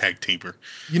tag team her.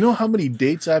 You know how many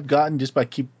dates I've gotten just by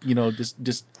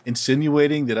just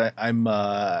insinuating that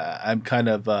I'm kind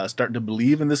of starting to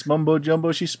believe in this mumbo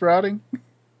jumbo she's sprouting.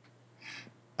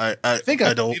 I think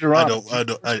I don't later I on. don't I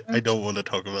don't I don't want to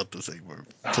talk about this anymore.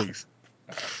 Please.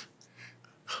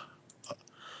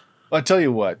 I'll tell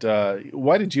you what.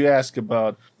 Why did you ask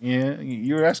about? Yeah,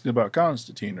 you were asking about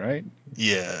Constantine, right?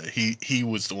 Yeah, he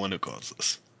was the one who caused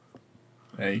this.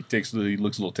 And he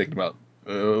looks a little taken about.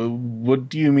 What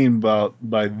do you mean about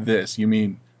by this? You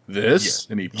mean Yeah, this?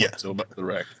 And he yeah. points over to the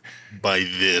wreck. By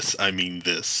this, I mean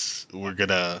this. We're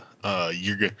gonna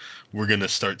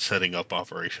start setting up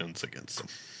operations against them,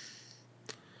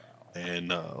 and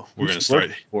we're Who's gonna he start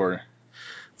working for?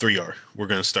 3R. We're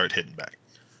gonna start hitting back.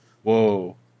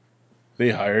 Whoa, they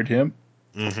hired him.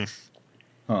 Hmm.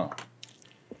 Huh.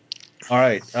 All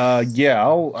right. Yeah,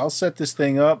 I'll set this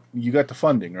thing up. You got the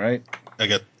funding, right? I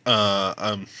got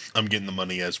I'm getting the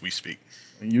money as we speak.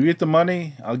 You get the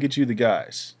money. I'll get you the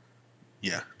guys.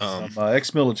 Yeah. Some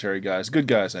ex-military guys, good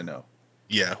guys I know.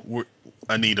 Yeah.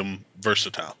 I need them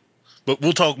versatile, but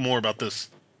we'll talk more about this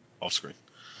off screen.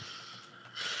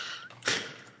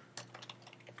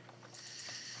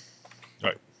 All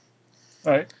right.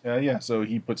 All right. Yeah. So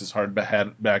he puts his hard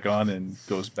hat back on and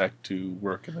goes back to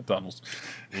work in the tunnels.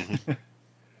 Hmm.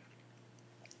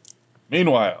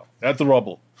 Meanwhile, at the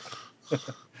rubble.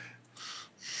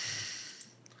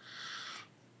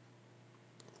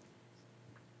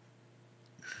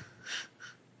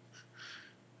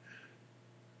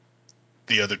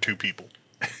 The other two people,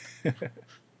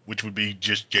 which would be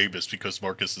just Jabus because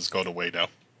Marcus has gone away now.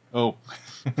 Oh,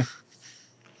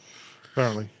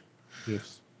 Apparently,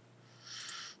 yes.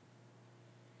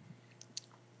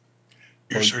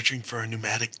 You're Well, searching for a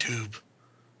pneumatic tube.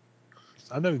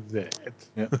 I know that.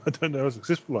 yeah. I don't know how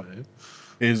successful I am.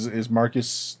 Is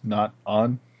Marcus not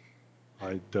on?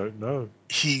 I don't know.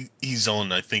 He's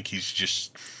on. I think he's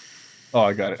just. Oh,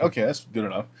 I got it. Okay, that's good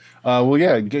enough. Well,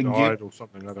 yeah, Died or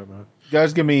something. I don't know.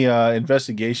 guys, give me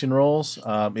investigation rolls.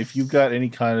 If you've got any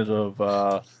kind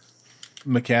of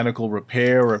mechanical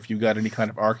repair, or if you've got any kind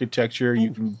of architecture,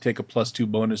 you can take a +2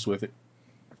 bonus with it.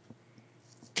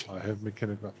 I have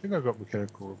mechanical. I think I got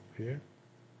mechanical repair.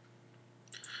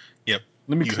 Yep.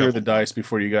 Let me You clear have the a- dice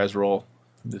before you guys roll.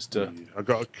 Just Yeah, I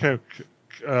got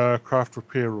a craft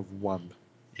repair of 1.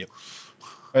 Yep.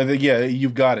 I think yeah,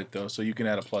 you've got it though, so you can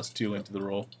add a +2 into the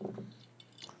roll.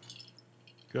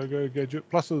 Go gadget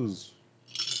pluses.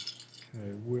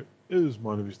 Okay, where is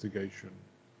my investigation?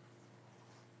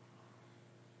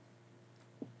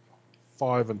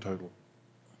 5 in total.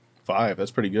 5.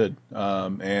 That's pretty good.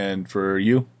 And for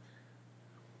you,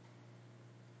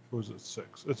 Or is it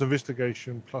 6? It's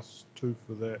investigation plus 2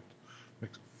 for that.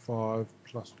 Makes it 5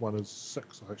 plus 1 is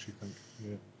 6, I actually think.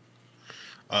 Yeah.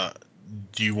 Uh,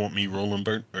 do you want me rolling,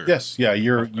 Bert? Or, yes, yeah,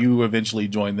 okay. you eventually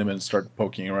join them and start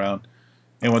poking around.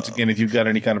 And once again, if you've got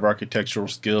any kind of architectural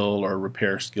skill or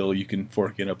repair skill, you can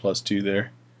fork in a +2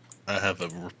 there. I have a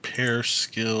repair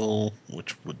skill,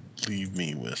 which would leave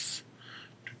me with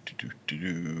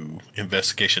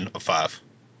investigation of 5.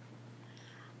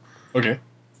 Okay.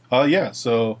 Yeah,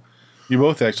 so you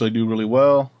both actually do really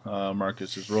well.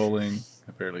 Marcus is rolling.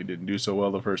 Apparently didn't do so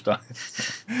well the first time.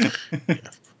 Yeah.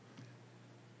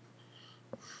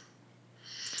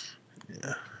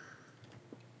 Yeah.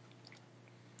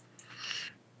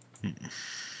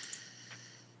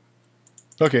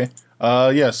 Okay.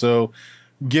 Yeah, so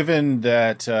given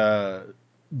that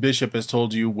Bishop has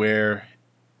told you where,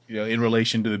 in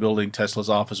relation to the building Tesla's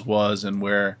office was and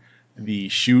where the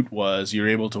chute was, you're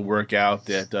able to work out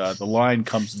that the line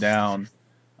comes down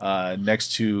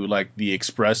next to like the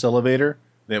express elevator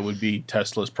that would be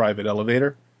Tesla's private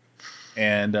elevator.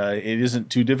 And it isn't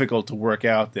too difficult to work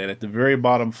out that at the very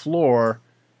bottom floor,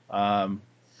 um,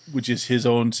 which is his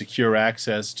own secure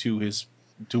access to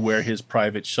where his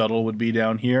private shuttle would be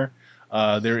down here,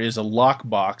 there is a lock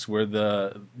box where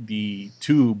the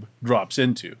tube drops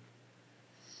into.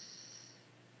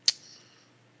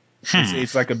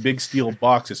 It's like a big steel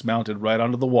box that's mounted right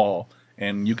onto the wall,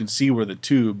 and you can see where the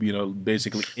tube,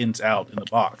 basically ends out in the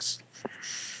box,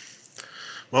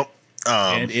 Well,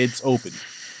 and it's open.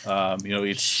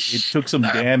 It took some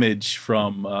damage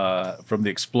from the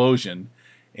explosion,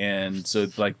 and so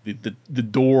it's like the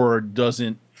door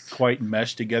doesn't quite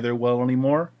mesh together well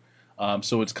anymore.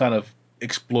 So it's kind of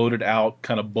exploded out,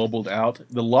 kind of bubbled out.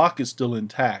 The lock is still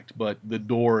intact, but the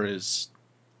door is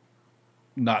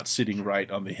not sitting right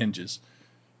on the hinges.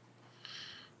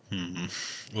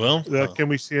 well, Can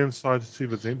we see inside to see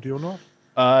if it's empty or not?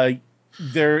 Uh,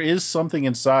 there is something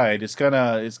inside. It's kind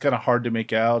of hard to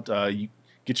make out. You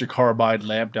get your carbide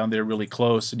lamp down there really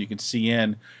close, and you can see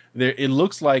in there. It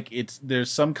looks like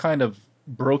there's some kind of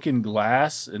broken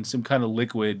glass and some kind of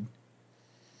liquid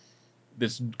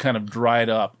that's kind of dried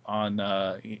up on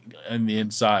the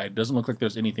inside. Doesn't look like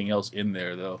there's anything else in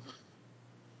there though.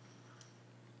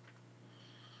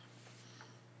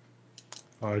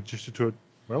 I gestured to it.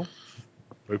 Well,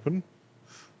 open.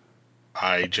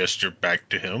 I gesture back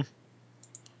to him.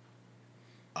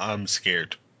 I'm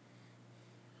scared.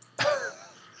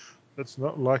 It's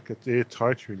not like it's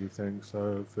airtight or anything,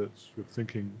 so if you're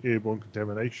thinking airborne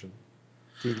contamination,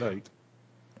 too late.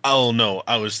 Oh no,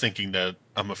 I was thinking that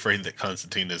I'm afraid that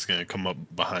Constantine is going to come up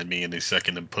behind me in a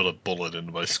second and put a bullet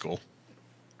into my skull.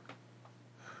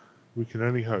 We can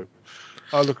only hope.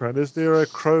 I'll look around. Is there a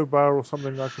crowbar or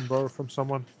something I can borrow from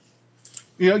someone?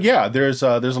 Yeah, there's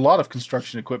a lot of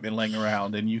construction equipment laying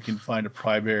around, and you can find a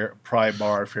pry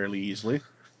bar fairly easily.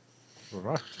 All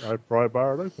right, I pry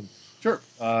bar it open. Sure.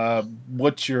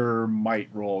 What's your might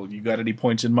roll? You got any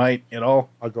points in might at all?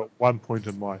 I got 1 point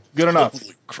in might. Good enough.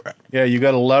 Holy crap. Yeah, you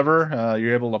got a lever.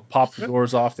 You're able to pop the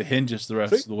doors off the hinges the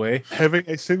rest See? of the way. Having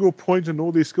a single point in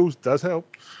all these skills does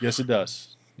help. Yes, it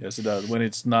does. Yes, it does. When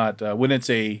it's not, when it's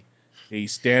a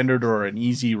standard or an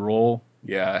easy roll,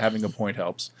 yeah, having a point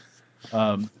helps.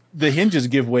 The hinges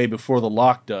give way before the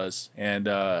lock does, and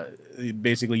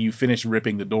basically you finish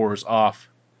ripping the doors off.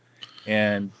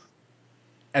 And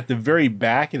at the very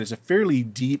back, it is a fairly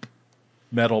deep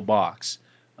metal box.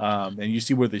 And you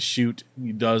see where the chute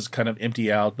does kind of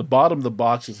empty out. The bottom of the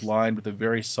box is lined with a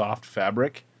very soft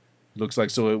fabric. It looks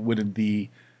like so it wouldn't be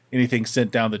anything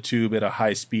sent down the tube at a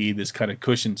high speed. This kind of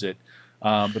cushions it.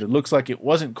 But it looks like it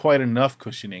wasn't quite enough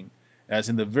cushioning, as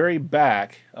in the very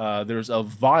back, there's a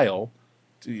vial.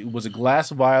 It was a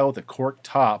glass vial with a cork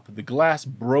top. The glass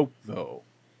broke, though.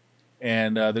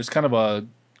 And there's kind of a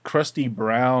crusty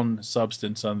brown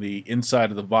substance on the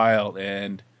inside of the vial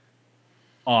and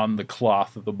on the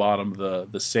cloth at the bottom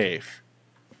of the safe.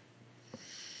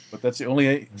 But that's the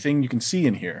only thing you can see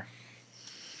in here.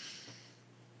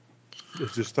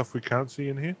 Is there stuff we can't see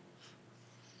in here?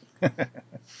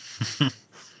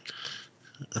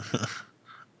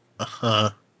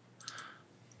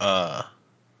 Uh,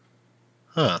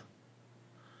 huh.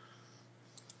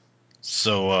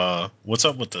 So, what's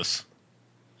up with this?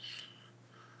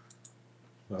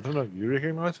 I don't know. You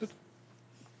recognize it?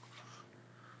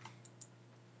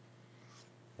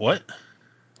 What?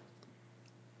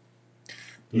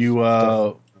 You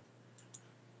Stuff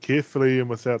carefully and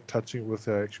without touching it with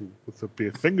the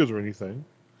bare fingers or anything.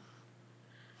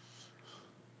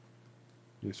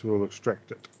 Yes, we'll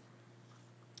extract it.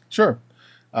 Sure.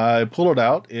 Pull it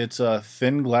out. It's a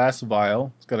thin glass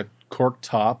vial. It's got a cork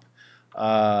top.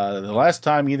 The last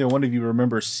time either one of you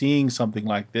remember seeing something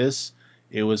like this,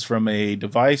 it was from a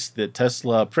device that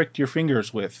Tesla pricked your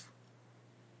fingers with.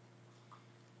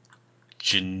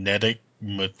 Genetic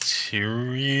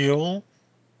material?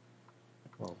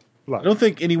 Well, I blood. don't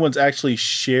think anyone's actually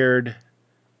shared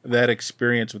that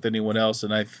experience with anyone else,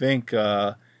 and I think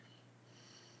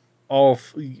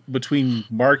between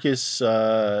Marcus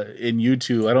and you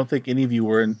two, I don't think any of you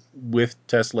were with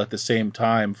Tesla at the same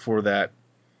time for that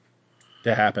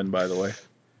to happen. By the way.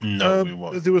 No, we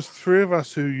won't. There was 3 of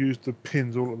us who used the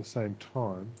pins all at the same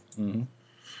time. Mm-hmm.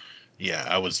 Yeah,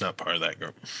 I was not part of that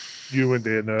group. You went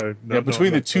there, no. Yeah,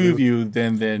 between the two of you,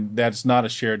 then that's not a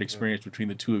shared experience between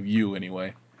the two of you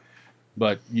anyway.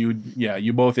 But you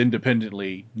both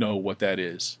independently know what that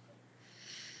is.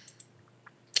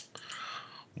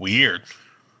 Weird.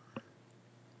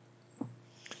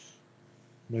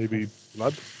 Maybe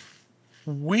blood.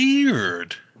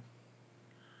 Weird.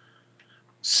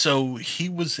 So he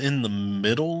was in the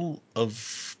middle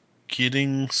of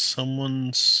getting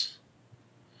someone's.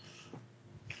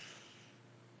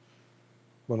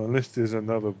 Well, unless there's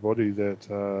another body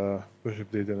that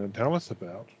Bishop D didn't tell us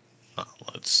about.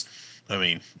 I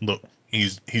mean, look,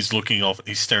 he's looking off.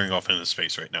 He's staring off in his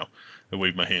face right now. I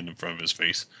wave my hand in front of his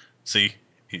face. See,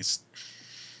 he's.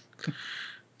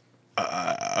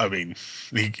 I mean,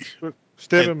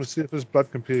 Stab him and see if his blood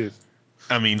compares.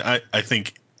 I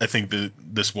think that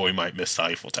this boy might miss the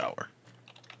Eiffel Tower.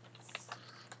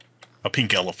 A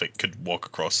pink elephant could walk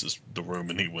across the room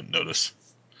and he wouldn't notice.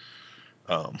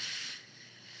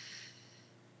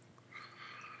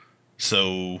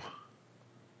 So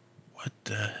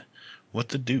what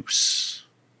the deuce?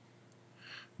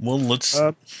 Well, let's.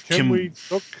 Can we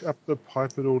look up the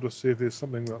pipe at all to see if there's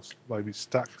something that's maybe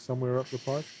stuck somewhere up the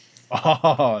pipe?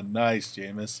 Oh, nice,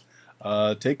 Jameis.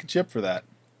 Take a chip for that.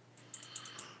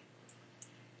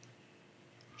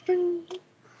 Ding.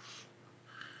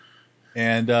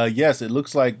 And yes, it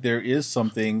looks like there is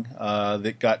something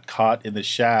that got caught in the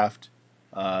shaft,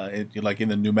 like in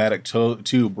the pneumatic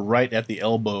tube, right at the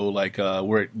elbow, like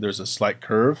where there's a slight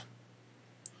curve.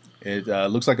 It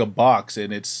looks like a box,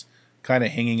 and it's kind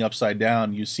of hanging upside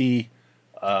down, you see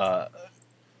uh,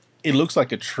 it looks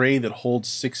like a tray that holds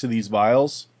 6 of these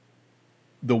vials.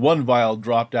 The one vial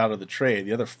dropped out of the tray.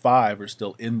 The other 5 are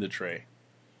still in the tray.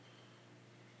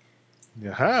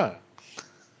 Yaha.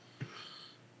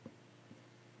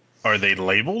 Are they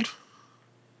labeled?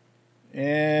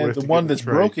 And have the to one get the that's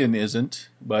tray. broken isn't,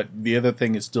 but the other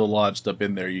thing is still lodged up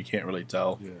in there. You can't really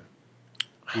tell. Yeah.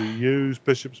 We use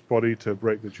Bishop's body to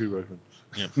break the tube open.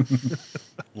 Yeah.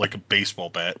 Like a baseball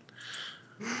bat.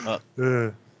 I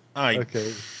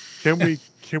Okay. Can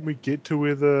we get to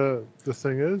where the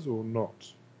thing is or not?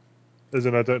 As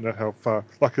in, I don't know how far.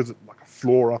 Like, is it like a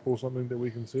floor up or something that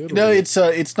we can see it? Or No, is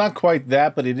it's not quite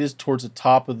that, but it is towards the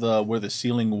top of the where the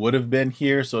ceiling would have been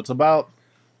here. So it's about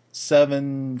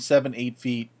 8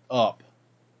 feet up.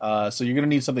 So you're gonna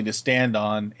need something to stand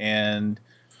on, and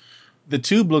the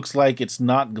tube looks like it's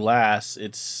not glass.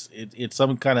 It's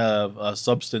some kind of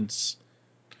substance.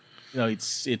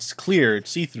 It's clear,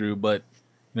 it's see through, but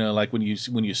like when you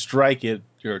strike it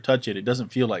or touch it, it doesn't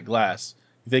feel like glass.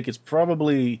 You think it's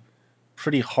probably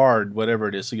pretty hard, whatever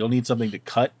it is. So you'll need something to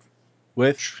cut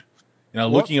with. What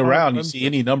Looking around, you see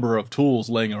any number of tools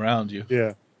laying around you.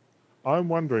 Yeah. I'm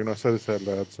wondering, I say this out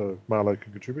loud so Marlo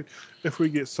can contribute, if we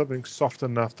get something soft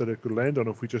enough that it could land on,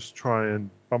 if we just try and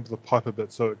bump the pipe a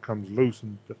bit so it comes loose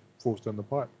and just falls down the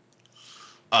pipe.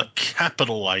 a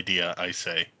capital idea, I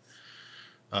say.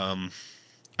 I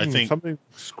think something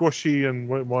squishy and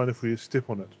won't mind if we step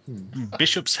on it.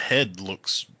 Bishop's head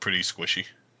looks pretty squishy.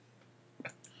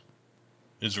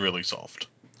 It's really soft.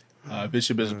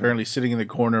 Bishop is apparently sitting in the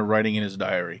corner writing in his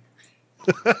diary.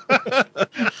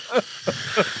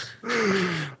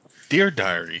 Dear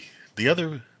diary, the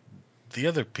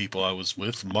other people I was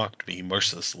with mocked me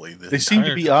mercilessly. They seem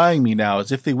to be eyeing me now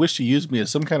as if they wish to use me as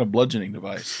some kind of bludgeoning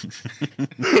device.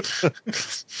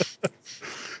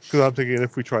 Because I'm thinking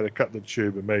if we try to cut the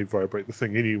tube, it may vibrate the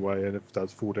thing anyway, and if it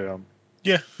does fall down.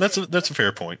 Yeah, that's a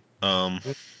fair point.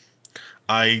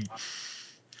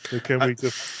 So can we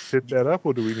just set that up,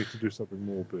 or do we need to do something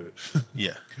more, Bert?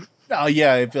 Yeah. Oh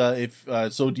yeah, if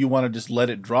so, do you want to just let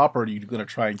it drop, or are you going to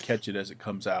try and catch it as it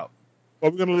comes out?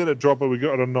 Well, we're going to let it drop, but we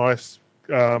got a nice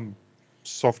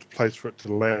soft place for it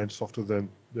to land, softer than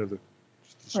the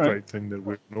straight thing that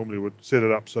we normally would set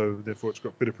it up. So therefore, it's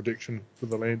got better protection for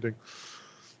the landing.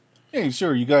 Yeah,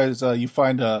 sure. You guys, you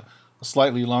find a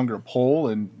slightly longer pole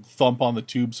and thump on the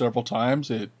tube several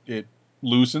times. It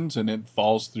loosens and it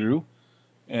falls through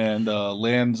and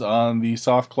lands on the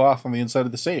soft cloth on the inside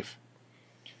of the safe.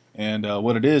 And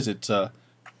what it is, it's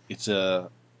a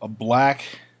black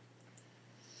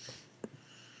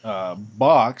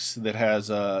box that has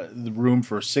the room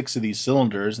for 6 of these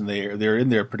cylinders, and they're in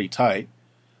there pretty tight.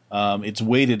 It's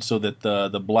weighted so that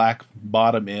the black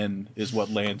bottom end is what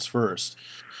lands first,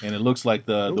 and it looks like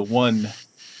the one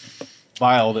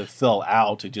vial that fell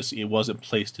out. It wasn't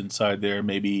placed inside there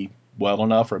maybe well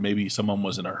enough, or maybe someone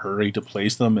was in a hurry to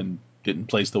place them and didn't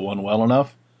place the one well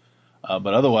enough.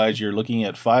 But otherwise, you're looking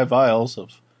at 5 vials of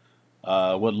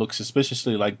what looks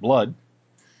suspiciously like blood.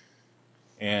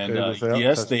 And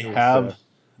yes, they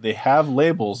have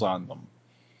labels on them.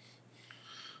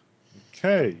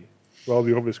 Okay. Well,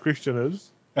 the obvious question is.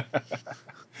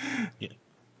 Yeah.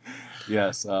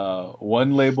 Yes,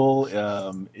 one label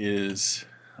is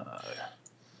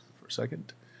for a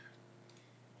second.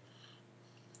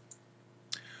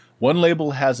 One label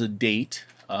has a date,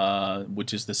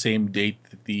 which is the same date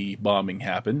that the bombing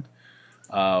happened.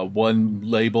 One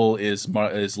label is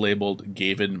labeled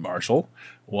Gavin Marshall.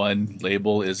 One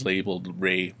label is labeled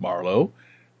Ray Marlowe.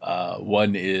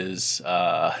 One is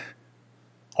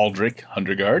Aldrich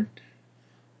Hundergaard.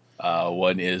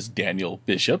 One is Daniel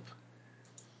Bishop.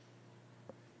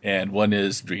 And one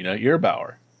is Drina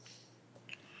Earbauer.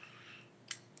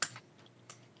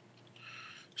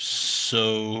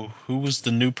 So, who was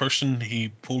the new person he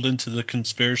pulled into the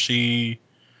conspiracy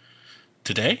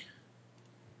today?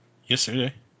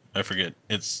 Yesterday? I forget.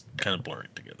 It's kind of blurring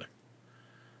together.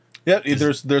 Yeah,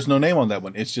 there's no name on that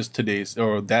one. It's just today's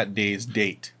or that day's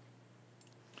date.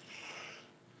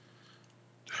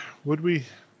 Would we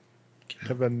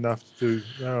have enough to do?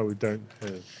 No, we don't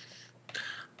have.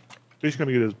 He's going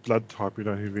to get his blood type. We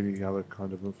don't have any other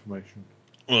kind of information.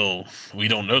 Well, we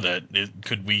don't know that.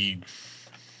 Could we?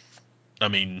 I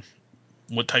mean,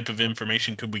 what type of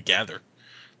information could we gather?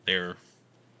 Their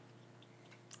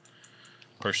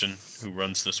person who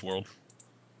runs this world.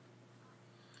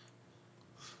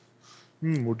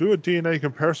 We'll do a DNA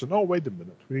comparison. Oh, wait a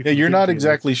minute. We need Yeah, to you're get not DNA.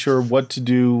 exactly sure what to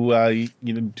do,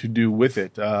 to do with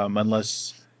it,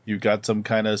 unless you've got some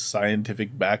kind of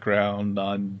scientific background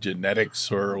on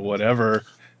genetics or whatever.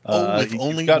 if You've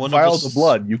only got one of vials of us.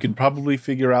 blood. You can probably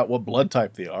figure out what blood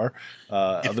type they are.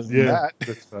 Other than Yeah, that,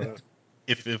 that's about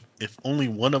it. If only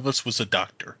one of us was a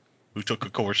doctor who took a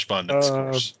correspondence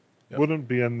course. Yep. Wouldn't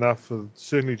be enough for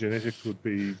certainly genetics would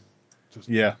be just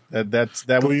yeah, that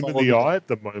would gleam in follow the the. eye at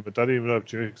the moment. I don't even know if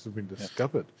genetics have been Yeah.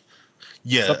 discovered.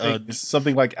 Yeah,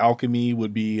 Something like alchemy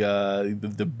would be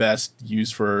the best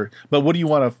use for. But what do you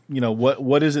want to?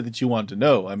 What is it that you want to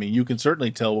know? I mean, you can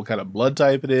certainly tell what kind of blood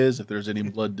type it is. If there's any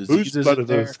blood Whose diseases blood in it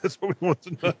there. is? That's what we want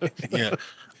to know. yeah.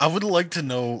 I would like to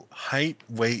know height,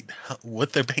 weight,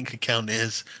 what their bank account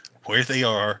is, where they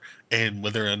are, and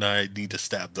whether or not I need to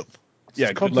stab them.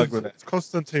 Yeah, good luck with that. It's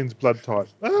Constantine's blood type.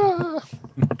 Ah!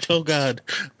 Oh God,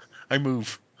 I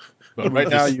move. But right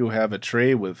now you have a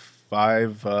tray with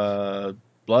 5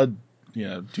 blood,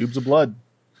 tubes of blood.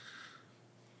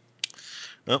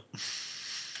 Oh,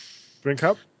 Drink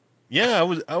up. yeah,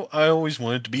 I always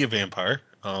wanted to be a vampire.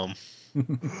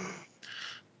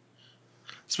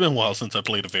 It's been a while since I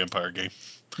played a vampire game.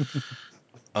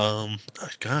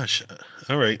 Gosh.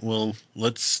 All right. Well,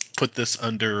 let's put this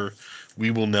under.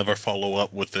 We will never follow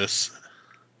up with this.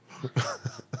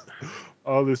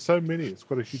 Oh, there's so many. It's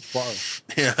quite a huge file.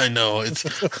 Yeah, I know. It's.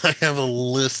 I have a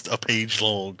list a page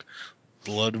long.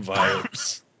 Blood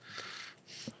vials.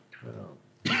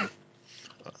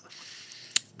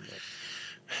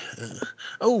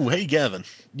 Oh, hey, Gavin.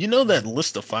 You know that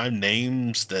list of 5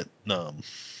 names that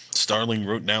Starling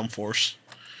wrote down for us?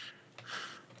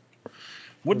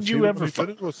 What Was did he you the ever one who find?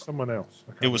 did it, or someone else?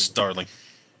 I It can't was remember. Starling.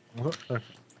 Okay.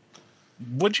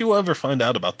 What did you ever find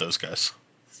out about those guys?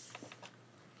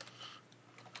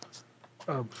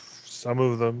 Some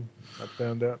of them I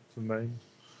found out some names.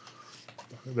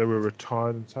 I think they were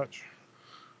retired and such.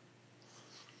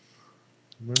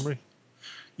 Memory?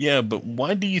 Yeah, but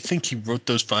why do you think he wrote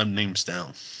those 5 names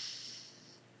down?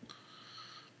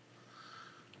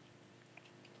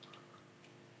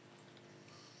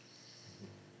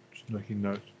 Just making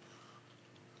notes.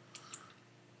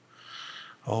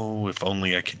 Oh, if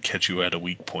only I could catch you at a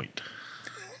weak point.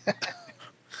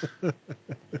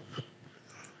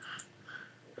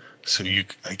 So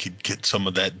I could get some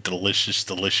of that delicious,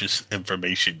 delicious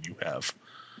information you have.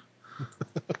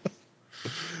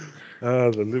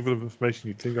 The level of information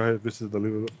you think I have versus the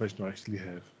level of information I actually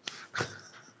have.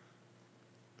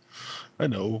 I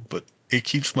know, but it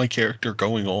keeps my character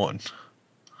going on.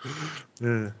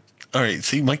 Yeah. All right,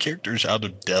 see, my character's out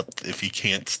of depth if he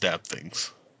can't stab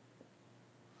things.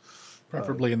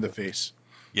 Preferably in the face.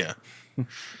 Yeah.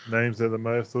 Names that they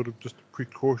may have thought of just a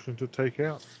precaution to take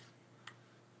out.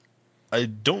 I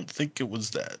don't think it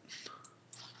was that.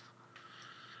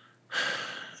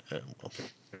 Well,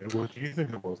 What do you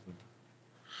think it was then?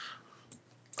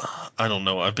 I don't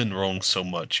know. I've been wrong so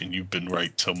much, and you've been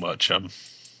right so much. I'm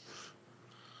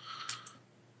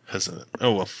hesitant.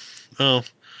 Oh well. Oh,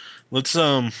 let's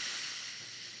yeah.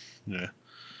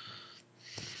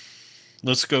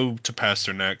 Let's go to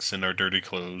Pasternak's in our dirty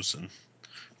clothes and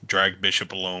drag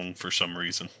Bishop along for some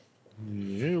reason.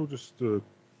 Yeah, we'll just.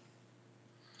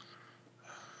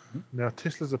 Now,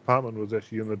 Tesla's apartment was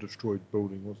actually in the destroyed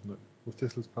building, wasn't it? Was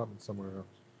Tesla's apartment somewhere else?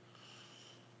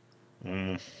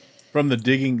 Mm, From the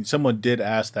digging, someone did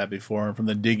ask that before, and from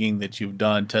the digging that you've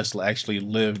done, Tesla actually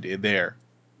lived there.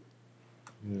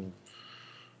 Yeah.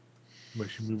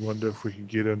 Makes me wonder if we can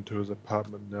get into his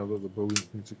apartment now that the building's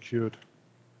been secured.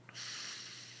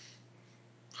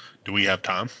 do we have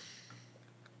time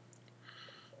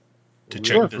to We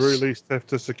check at the very this? least have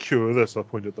to secure this. I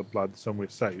pointed at the blood somewhere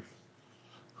safe.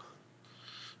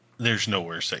 There's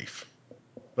nowhere safe.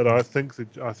 But I think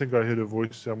I heard a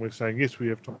voice somewhere saying, "Yes, we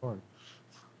have time."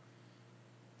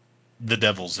 The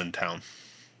devil's in town.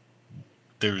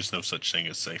 There is no such thing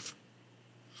as safe.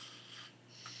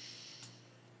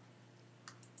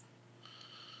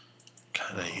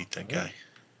 God, I hate that guy.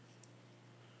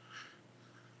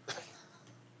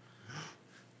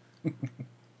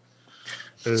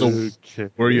 So, Okay.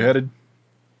 where are you headed?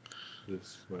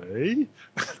 This way.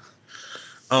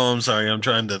 Oh, I'm sorry. I'm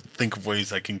trying to think of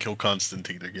ways I can kill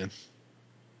Constantine again.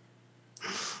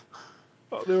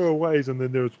 Oh, there are ways, and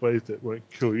then there's ways that won't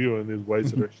kill you, and there's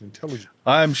ways that are actually intelligent.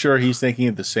 I'm sure he's thinking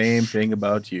of the same thing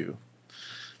about you.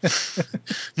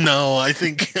 No, I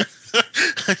think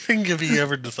I think if he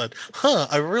ever decides,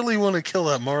 I really want to kill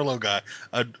that Marlowe guy,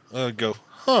 I'd go,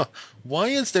 why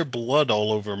is there blood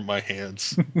all over my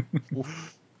hands?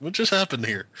 What just happened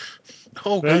here?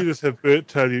 Oh Now you God, just have Bert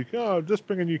tell you, "Oh, just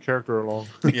bring a new character along."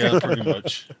 yeah, pretty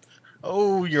much.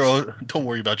 Oh, don't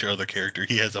worry about your other character.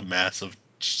 He has a massive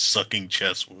sucking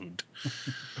chest wound.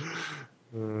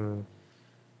 Yeah,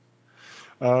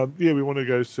 we want to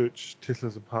go search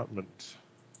Tesla's apartment.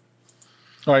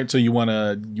 All right, so you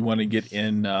wanna get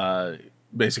in,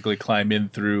 basically climb in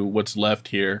through what's left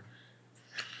here.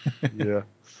 Yeah.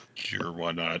 Sure,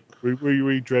 why not?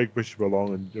 We drag Bishop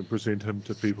along and present him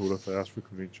to people if they ask for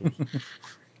credentials.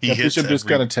 He Yeah, hits Bishop just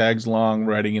every. kind of tags along,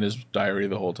 writing in his diary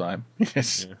the whole time.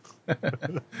 Yes, Yeah.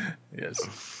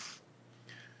 yes.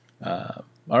 All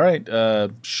right,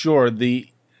 sure. The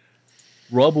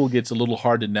rubble gets a little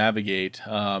hard to navigate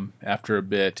after a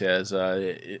bit, as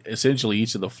essentially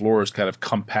each of the floors kind of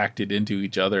compacted into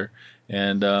each other,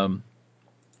 and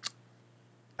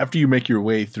after you make your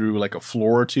way through like a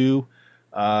floor or two,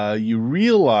 you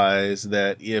realize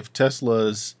that if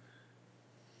Tesla's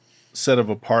set of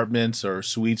apartments or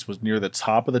suites was near the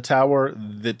top of the tower,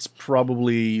 that's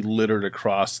probably littered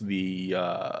across the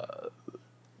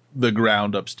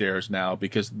ground upstairs now,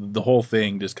 because the whole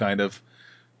thing just kind of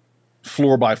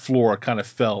floor by floor kind of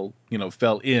fell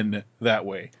in that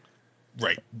way.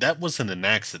 Right. That wasn't an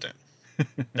accident.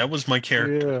 That was my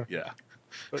character. Yeah, Yeah.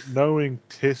 but knowing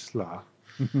Tesla,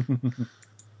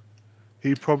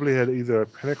 he probably had either a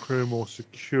panic room or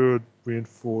secured,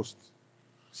 reinforced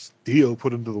steel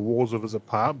put into the walls of his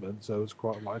apartment, so it's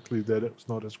quite likely that it's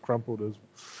not as crumpled as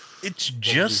It's probably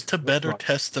just to looked better like.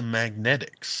 test the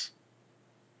magnetics.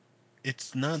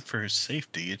 It's not for his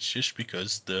safety. It's just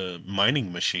because the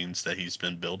mining machines that he's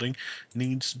been building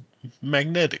needs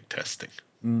magnetic testing.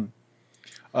 Mm.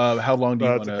 How long do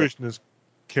you But want the to? question is,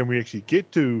 can we actually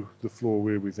get to the floor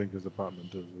where we think his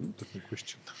apartment is a different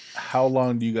question. How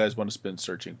long do you guys want to spend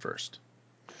searching first?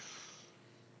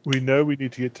 We know we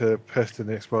need to get to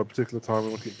Pasternak by a particular time. We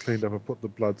want to get cleaned up and put the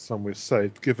blood somewhere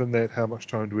safe. Given that, how much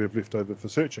time do we have left over for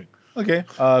searching? Okay.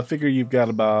 Figure you've got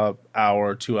about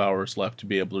hour, 2 hours left to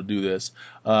be able to do this.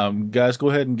 Guys, go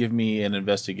ahead and give me an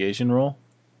investigation roll.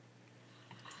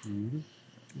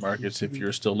 Marcus, if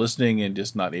you're still listening and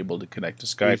just not able to connect to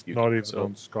Skype, He's you not can do even so.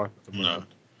 on Skype at the No. moment.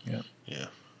 Yeah. Yeah.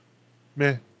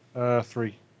 Meh.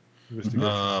 3.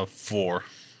 Investigation. 4.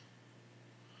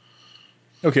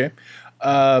 Okay.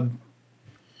 And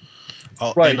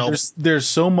Right. I'll. There's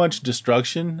so much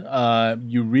destruction.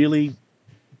 You really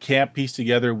can't piece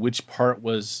together which part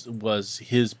was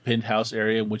his penthouse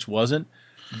area and which wasn't.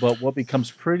 But what becomes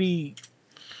pretty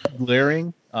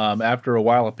glaring after a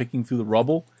while of picking through the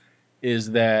rubble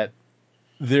is that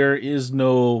there is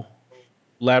no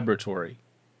laboratory.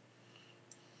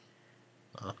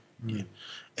 Yeah.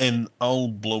 And I'll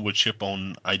blow a chip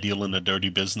on ideal in a dirty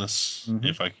business Hmm.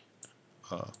 if I.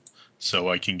 Uh, so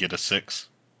I can get a 6.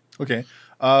 Okay.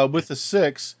 With the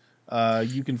six,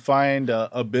 you can find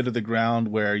a bit of the ground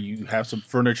where you have some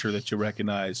furniture that you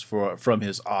recognize from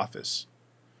his office,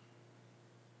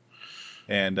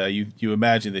 and you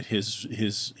imagine that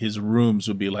his rooms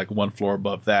would be like one floor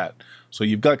above that. So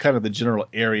you've got kind of the general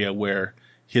area where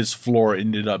his floor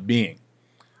ended up being,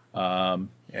 and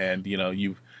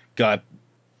you've got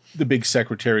the big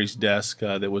secretary's desk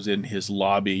that was in his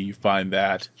lobby. You find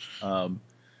that. Um,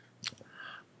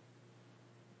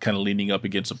 Kind of leaning up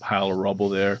against a pile of rubble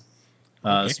there.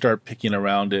 Okay. Start picking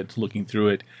around it, looking through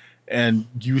it, and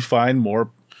you find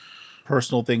more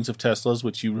personal things of Tesla's,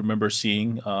 which you remember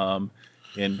seeing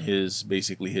in his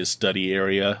study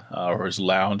area or his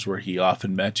lounge where he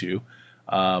often met you.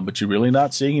 But you're really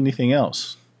not seeing anything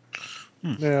else.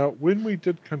 Now, when we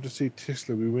did come to see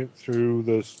Tesla, we went through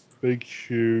this big,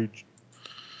 huge.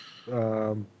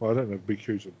 Well, I don't know, big,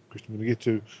 huge question. When we get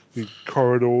to the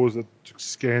corridors that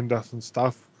scanned us and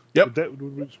stuff, Yep.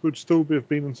 would still have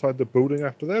been inside the building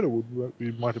after that, or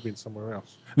we might have been somewhere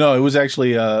else? No, it was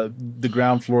actually the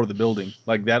ground floor of the building.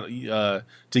 Like that,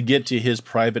 to get to his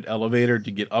private elevator to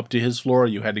get up to his floor,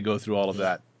 you had to go through all of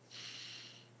that.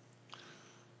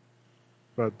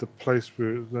 But the place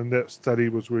where then that study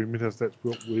was where he met us. That's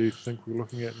what we think we're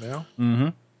looking at now. Mm-hmm.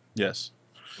 Yes.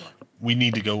 We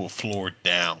need to go a floor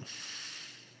down.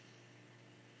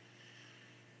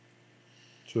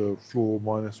 To floor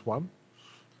 -1.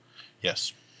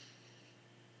 Yes.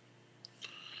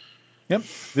 Yep.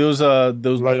 Those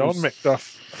Lay on,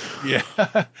 Macduff.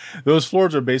 Yeah, those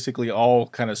floors are basically all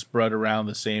kind of spread around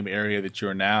the same area that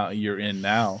you're in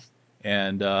now,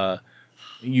 and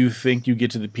you think you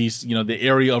get to the piece, the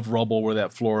area of rubble where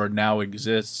that floor now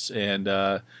exists, and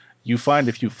you find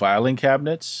a few filing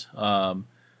cabinets.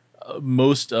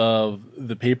 Most of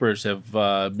the papers have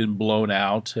been blown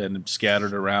out and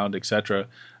scattered around, etc.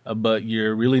 But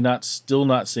you're really still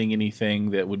not seeing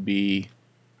anything that would be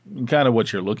kind of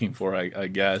what you're looking for, I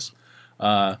guess.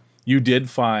 You did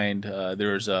find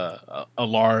there's a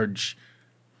large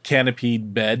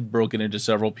canopied bed broken into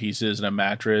several pieces and a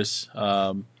mattress.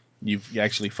 You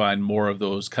actually find more of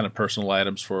those kind of personal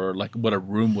items for like what a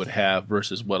room would have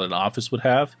versus what an office would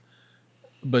have.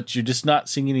 but you're just not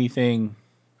seeing anything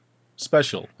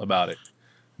special about it.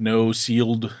 No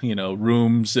sealed,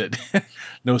 rooms,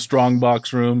 no strong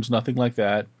box rooms, nothing like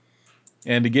that.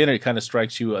 And again, it kind of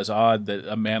strikes you as odd that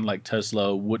a man like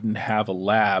Tesla wouldn't have a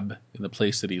lab in the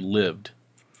place that he lived.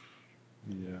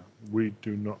 Yeah, we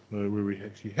do not know where we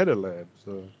actually had a lab,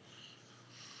 so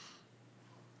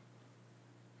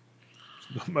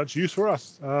it's not much use for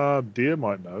us. Deer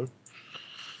might know.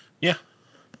 Yeah.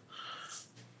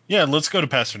 Yeah, let's go to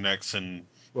Pasternak's and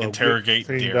Well, interrogate get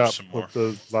cleaned Deer up, some more. put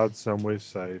the blood somewhere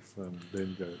safe, and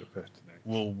then go to Pasternak.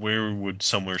 Well, where would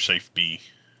somewhere safe be?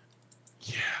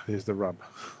 Yeah, there's the rub.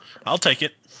 I'll take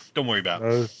it. Don't worry about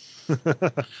it. No.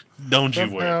 Don't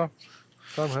you worry.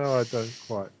 Somehow I don't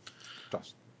quite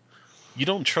trust. You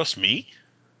don't trust me?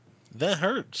 That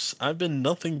hurts. I've been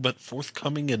nothing but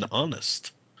forthcoming and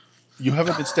honest. You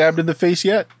haven't been stabbed in the face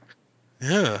yet?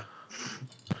 Yeah.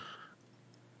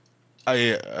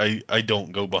 I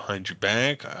don't go behind your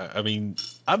back. I mean,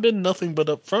 I've been nothing but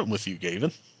upfront with you,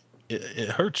 Gavin. It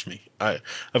hurts me.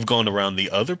 I've gone around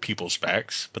the other people's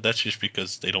backs, but that's just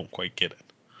because they don't quite get it.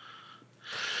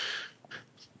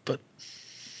 But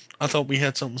I thought we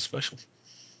had something special.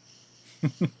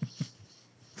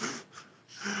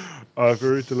 I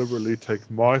very deliberately take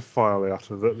my file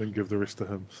out of it and give the rest to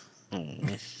him.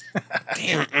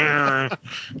 Damn.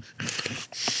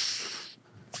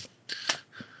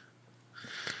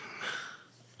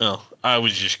 Oh, I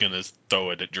was just gonna throw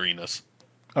it at Drina's.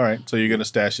 All right, so you're going to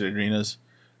stash it at Drina's.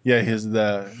 Yeah,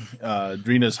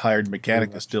 Drina's hired Pretty mechanic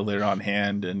is much. still there on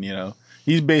hand, and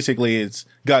he's basically it's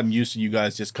gotten used to you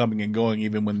guys just coming and going,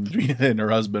 even when Drina and her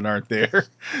husband aren't there.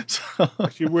 So,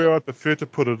 Actually, where I prefer to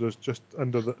put it is just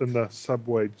in the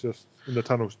subway, just in the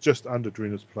tunnels, just under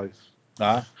Drina's place.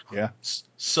 yeah.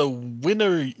 So when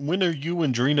are you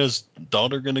and Drina's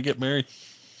daughter gonna get married?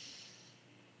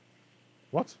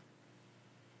 What?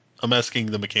 I'm asking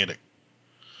the mechanic.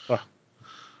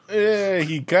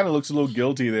 He kind of looks a little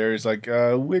guilty there. He's like,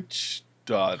 which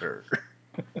daughter?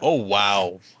 Oh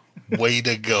wow, way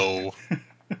to go!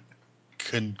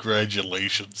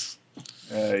 Congratulations.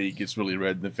 He gets really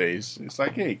red in the face. It's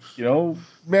like, hey,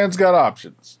 man's got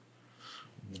options.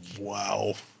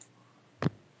 Wow,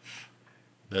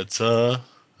 that's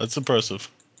impressive.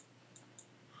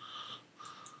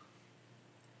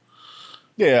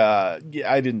 Yeah,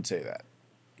 yeah, I didn't say that.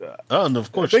 Oh, and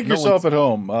of course, Make yourself at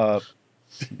home.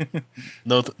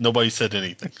 nobody said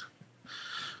anything.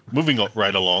 Moving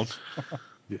right along.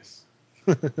 Yes.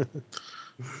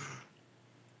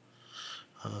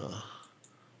 Uh,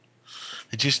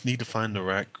 I just need to find the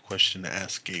right question to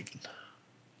ask Gavin.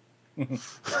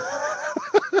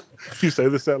 You say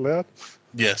this out loud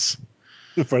Yes,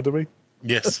 in front of me?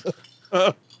 yes.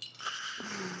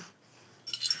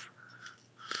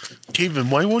 Gavin,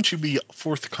 why won't you be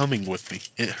forthcoming with me?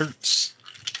 It hurts.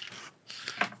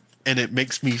 And it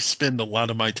makes me spend a lot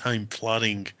of my time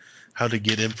plotting how to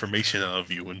get information out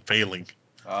of you and failing.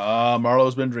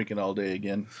 Marlo's been drinking all day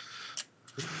again.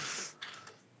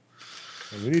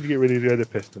 And we need to get ready to go to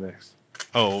Pasternak's.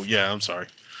 Oh, yeah, I'm sorry.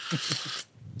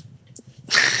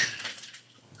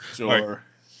 Sure. Right.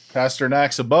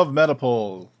 Pasternak's above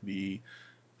Metapole, the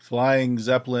flying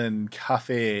Zeppelin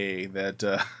cafe that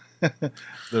the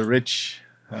rich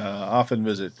often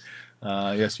visit.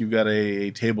 Yes, you've got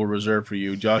a table reserved for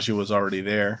you. Joshua's already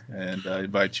there and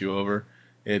invites you over.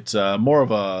 It's more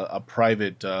of a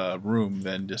private room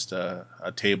than just a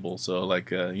table. So, like,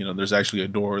 there's actually a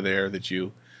door there that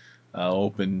you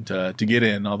open to get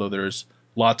in, although there's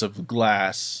lots of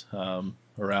glass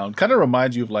around. Kind of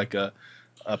reminds you of like a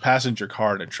passenger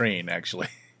car in a train, actually.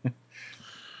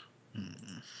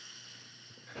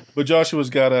 But Joshua's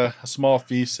got a small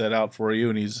feast set out for you,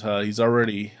 and he's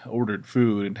already ordered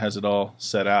food and has it all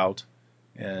set out,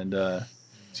 and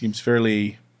seems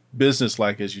fairly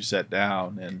businesslike as you sit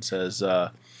down, and says, "I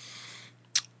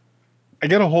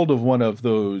got a hold of one of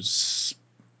those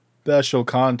special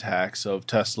contacts of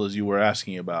Tesla's you were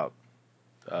asking about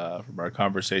from our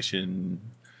conversation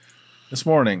this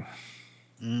morning."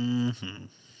 Mm-hmm.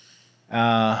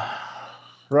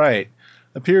 Right.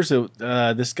 Appears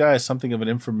that this guy is something of an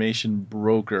information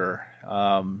broker.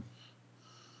 Kind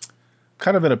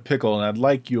of in a pickle, and I'd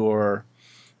like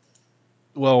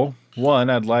one,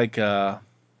 I'd like your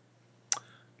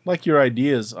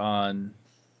ideas on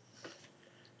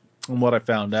what I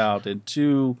found out, and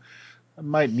two, I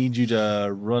might need you to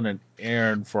run an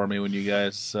errand for me when you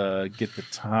guys get the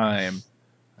time.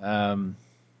 Um,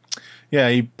 yeah,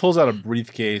 he pulls out a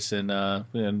briefcase and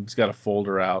he's got a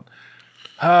folder out.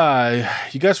 Hi,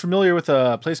 you guys familiar with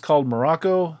a place called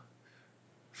Morocco?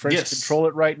 French Yes. control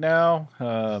it right now.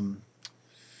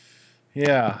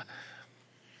 Yeah.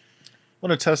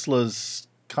 one of Tesla's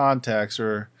contacts,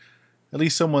 or at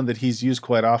least someone that he's used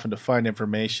quite often to find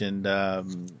information. I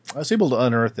was able to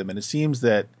unearth him, and it seems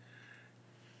that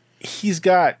he's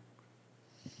got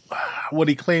what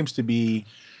he claims to be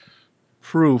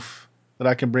proof that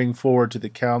I can bring forward to the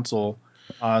council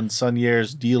on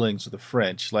Saunier's dealings with the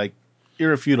French, like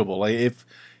irrefutable. Like if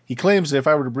he claims that if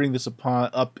I were to bring this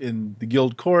up in the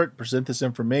guild court, present this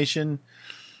information,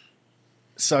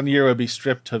 Saunier would be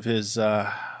stripped of his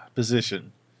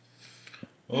position.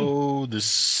 Oh, this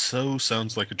so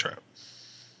sounds like a trap.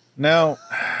 Now,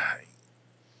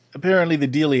 apparently the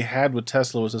deal he had with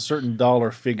Tesla was a certain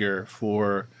dollar figure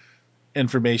for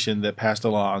information that passed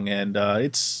along, and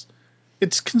it's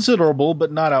considerable,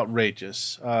 but not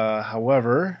outrageous.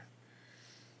 However,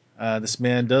 this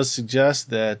man does suggest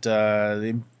that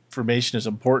the information is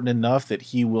important enough that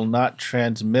he will not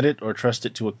transmit it or trust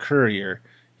it to a courier.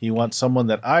 He wants someone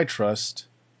that I trust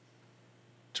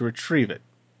to retrieve it.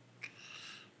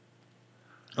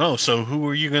 Oh, so who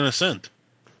are you going to send?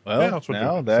 Well,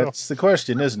 now that's the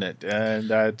question, isn't it? And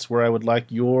that's where I would like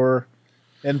your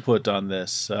input on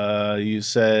this. You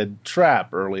said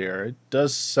trap earlier. It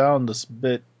does sound a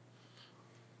bit.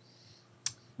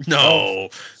 No,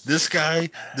 this guy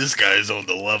is on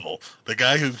the level. The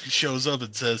guy who shows up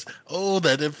and says, "Oh,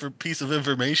 that piece of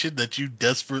information that you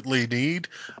desperately need,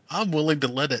 I'm willing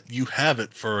to you have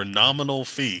it for a nominal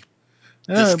fee."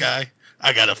 This guy,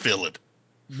 I gotta feel it.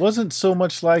 Wasn't so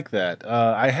much like that.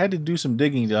 I had to do some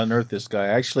digging to unearth this guy.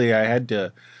 Actually, I had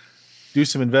to do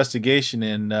some investigation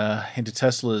into into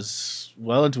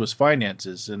his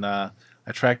finances, and I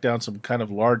tracked down some kind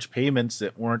of large payments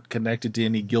that weren't connected to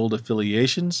any guild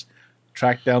affiliations.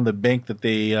 Tracked down the bank that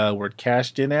they were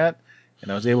cashed in at,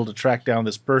 and I was able to track down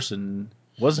this person.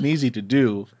 It wasn't easy to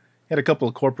do. He had a couple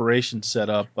of corporations set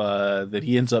up that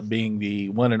he ends up being the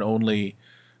one and only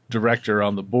director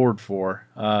on the board for.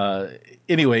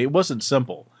 Anyway, it wasn't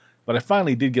simple, but I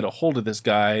finally did get a hold of this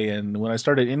guy, and when I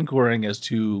started inquiring as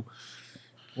to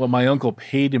what my uncle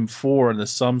paid him for and the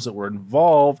sums that were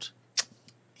involved,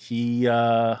 he,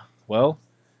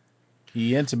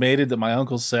 he intimated that my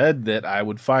uncle said that I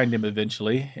would find him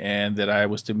eventually, and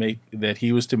that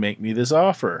he was to make me this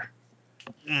offer.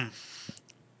 Mm.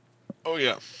 Oh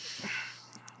yeah.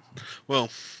 Well,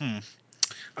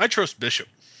 I trust Bishop.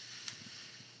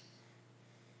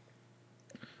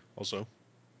 Also,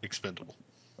 expendable.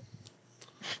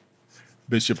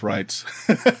 Bishop writes.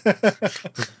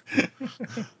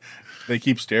 They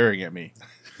keep staring at me.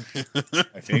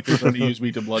 I think they're going to use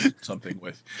me to bludgeon something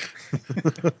with.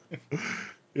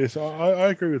 Yes, I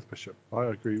agree with Bishop. I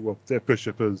agree. Well, that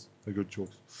Bishop is a good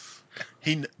choice.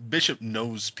 Bishop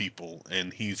knows people,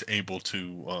 and he's able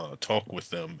to talk with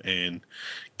them and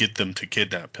get them to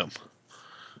kidnap him.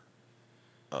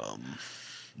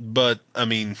 But I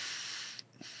mean,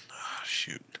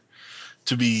 shoot.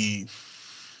 To be,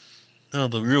 no,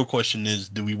 the real question is,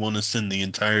 do we want to send the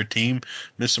entire team,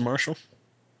 Mr. Marshall?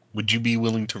 Would you be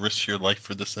willing to risk your life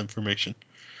for this information?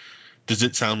 Does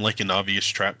it sound like an obvious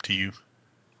trap to you?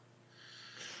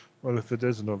 Well, if it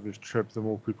is an obvious trap, the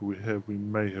more people we have, we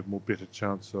may have more better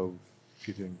chance of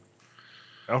getting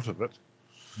out of it.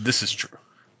 This is true.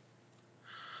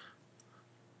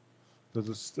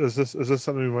 Is this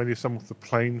something we might need someone with the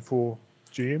plane for,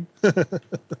 GM?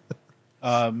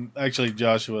 Actually,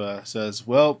 Joshua says,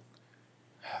 well,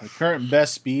 the current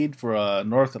best speed for a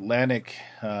North Atlantic,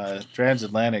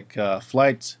 transatlantic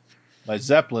flight by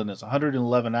Zeppelin is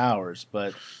 111 hours,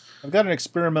 but I've got an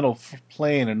experimental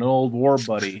plane, an old war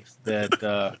buddy,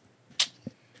 that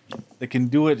can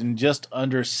do it in just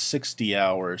under 60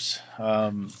 hours.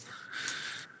 I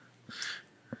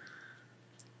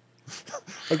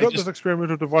got this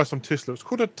experimental device on Tesla. It's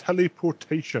called a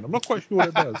teleportation. I'm not quite sure what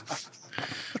it does.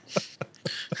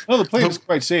 Well, the plane is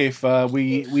quite safe.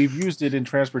 We've used it in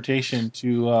transportation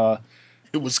to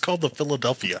It was called the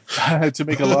Philadelphia. to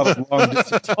make a lot of long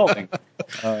distance hauling.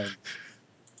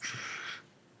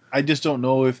 I just don't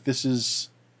know if this is.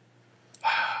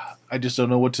 I just don't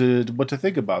know what to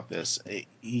think about this.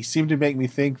 He seemed to make me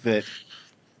think that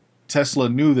Tesla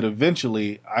knew that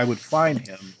eventually I would find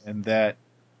him, and that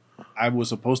I was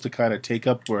supposed to kind of take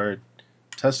up where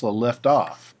Tesla left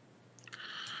off.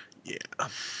 Yeah.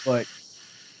 But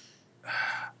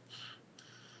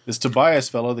this Tobias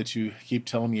fellow that you keep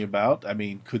telling me about, I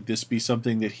mean, could this be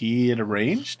something that he had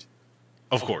arranged?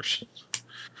 Of course.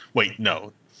 Wait,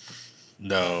 no.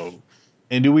 No.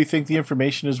 And do we think the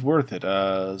information is worth it?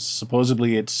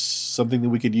 Supposedly it's something that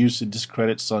we could use to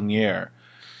discredit Saunier.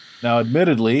 Now,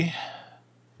 admittedly,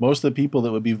 most of the people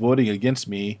that would be voting against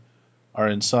me are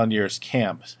in Saunier's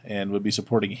camp and would be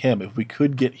supporting him. If we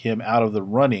could get him out of the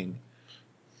running,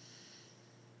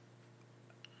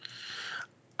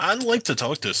 I'd like to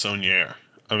talk to Sonier.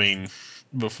 I mean,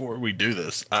 before we do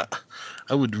this, I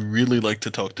would really like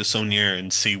to talk to Sonier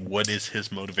and see what is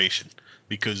his motivation,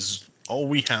 because all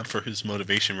we have for his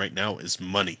motivation right now is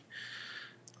money.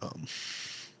 Um,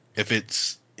 if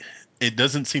it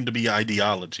doesn't seem to be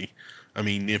ideology. I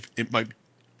mean, if it might be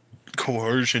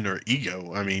coercion or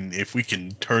ego. I mean, if we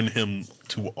can turn him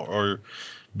to our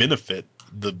benefit,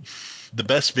 the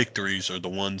best victories are the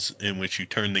ones in which you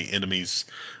turn the enemy's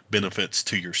benefits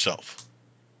to yourself.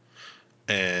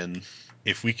 And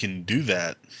if we can do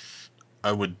that,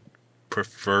 I would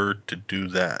prefer to do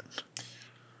that.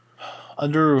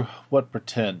 Under what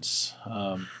pretense?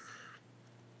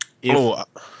 If Oh,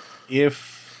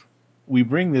 if we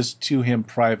bring this to him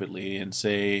privately and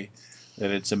say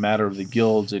that it's a matter of the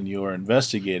guilds and you're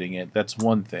investigating it, that's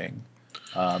one thing.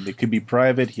 It could be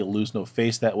private. He'll lose no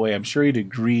face that way. I'm sure he'd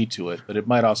agree to it, but it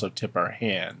might also tip our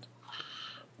hand.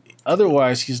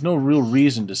 Otherwise, he's no real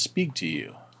reason to speak to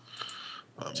you.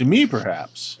 um, To me,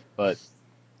 perhaps, but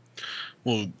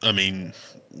well, I mean,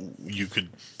 you could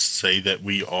say that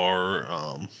we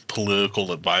are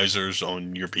political advisors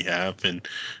on your behalf, and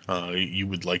you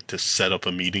would like to set up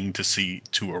a meeting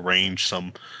to arrange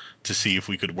some to see if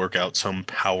we could work out some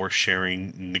power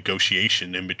sharing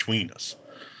negotiation in between us,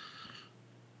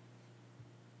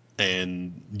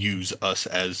 and use us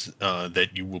as that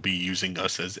you will be using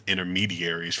us as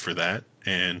intermediaries for that,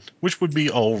 and which would be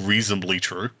all reasonably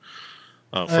true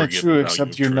for a true, given value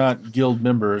except of you're trade. not guild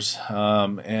members,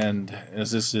 and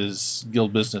as this is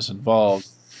guild business involved,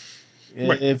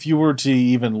 Right. if you were to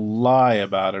even lie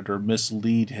about it or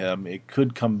mislead him, it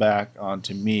could come back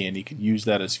onto me, and he could use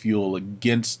that as fuel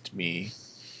against me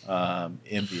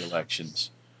in the elections.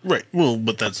 Right. Well,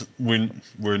 but that's when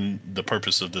the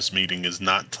purpose of this meeting is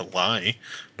not to lie,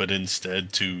 but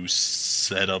instead to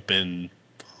set up and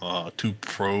to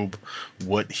probe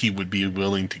what he would be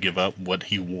willing to give up, what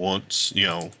he wants,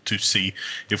 to see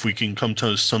if we can come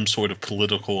to some sort of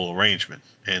political arrangement,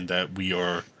 and that we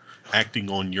are acting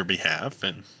on your behalf,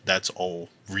 and that's all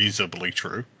reasonably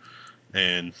true.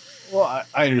 And Well,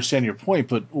 I understand your point,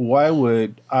 but why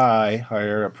would I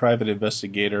hire a private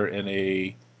investigator and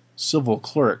a civil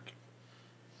clerk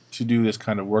to do this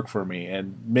kind of work for me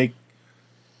and make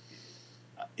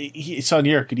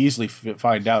Sonier could easily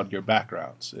find out your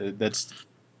backgrounds. That's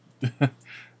do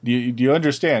you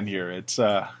understand here? It's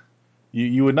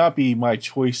you would not be my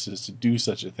choices to do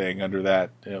such a thing under that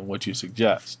what you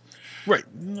suggest. right.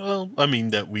 Well, I mean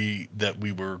that we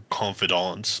were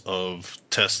confidants of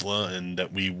Tesla, and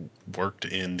that we worked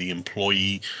in the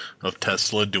employee of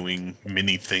Tesla doing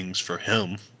many things for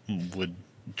him would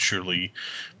surely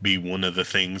be one of the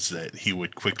things that he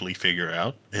would quickly figure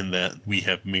out, and that we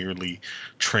have merely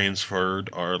transferred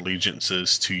our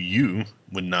allegiances to you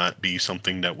would not be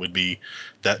something that would be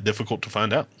that difficult to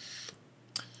find out.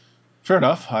 Fair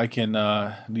enough. I can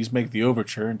at least make the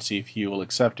overture and see if he will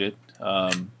accept it.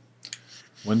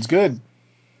 When's good?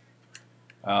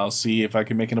 I'll see if I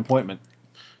can make an appointment.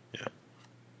 Yeah.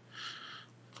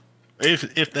 If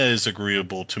that is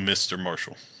agreeable to Mr.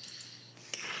 Marshall.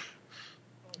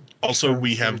 Also, Can't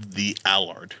we say. have the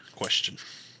Allard question.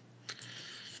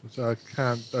 So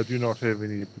I do not have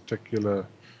any particular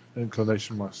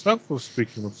inclination myself of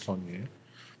speaking with Sonia.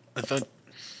 I thought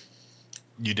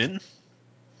you didn't.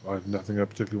 I have nothing I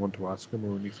particularly want to ask him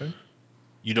or anything.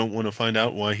 You don't want to find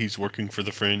out why he's working for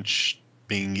the French,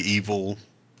 being evil.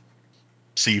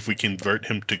 See if we can convert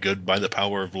him to good by the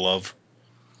power of love.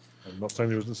 I'm not saying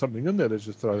there isn't something in there. It's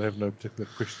just that I have no particular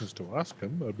questions to ask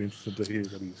him. I'd be interested to hear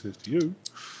what he says to you.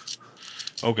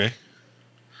 Okay.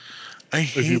 I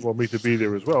If you hate. want me to be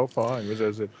there as well, fine.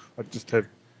 But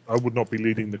I would not be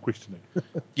leading the questioning.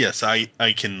 Yes, I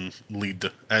can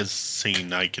lead as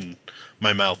seen. I can.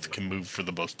 My mouth can move for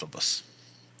the both of us.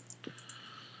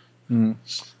 Hmm.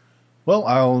 Well,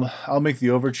 I'll make the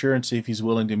overture and see if he's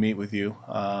willing to meet with you.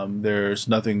 There's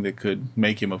nothing that could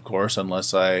make him, of course,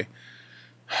 unless I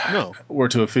No. were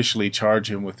to officially charge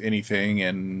him with anything,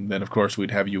 and then of course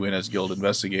we'd have you in as guild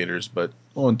investigators. But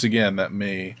once again, that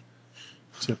may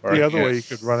tip our The other hand. way you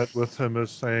could run it with him is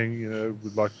saying,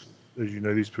 would like, as you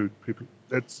know, these people.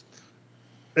 That's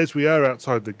as we are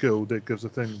outside the guild. That gives a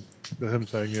thing to him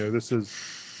saying, this is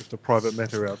just a private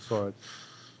matter outside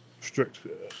strict.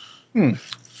 Hmm.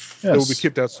 It will be Yes.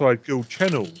 kept outside guild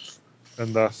channels,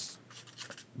 and thus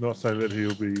not saying that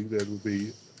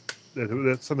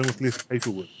that's something with less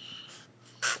paperwork.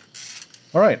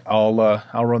 All right.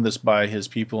 I'll run this by his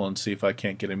people and see if I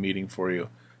can't get a meeting for you.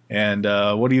 And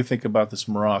what do you think about this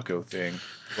Morocco thing?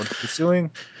 Worth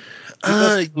pursuing? He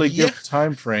doesn't really Yeah. give a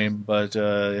time frame, but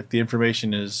if the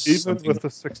information is Even something, with the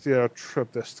 60-hour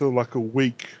trip, that's still like a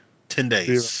week 10 Like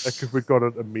days. if we got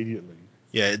it immediately.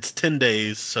 Yeah, it's 10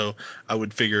 days, so I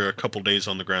would figure a couple days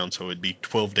on the ground, so it'd be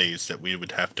 12 days that we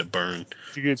would have to burn.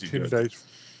 You get Too 10 good. days.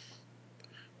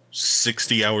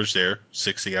 60 hours there,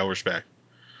 60 hours back.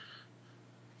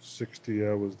 60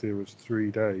 hours there was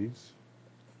 3 days.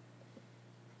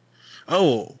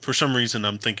 Oh, for some reason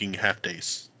I'm thinking half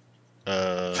days.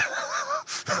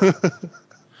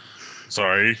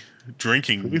 Sorry.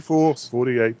 Drinking. 24,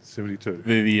 48, 72.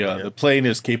 The plane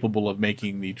is capable of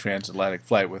making the transatlantic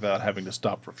flight without having to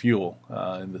stop for fuel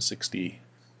in the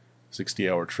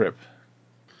 60-hour trip.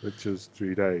 Which is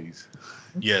 3 days.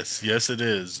 Yes, it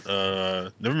is.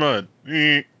 Never mind.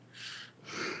 Eh.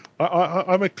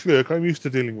 I'm a clerk. I'm used to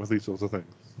dealing with these sorts of things.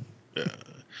 Yeah.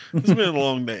 It's been a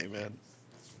long day, man.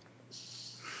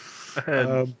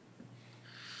 And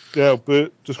Now,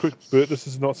 Bert, just quick, Bert, this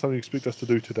is not something you expect us to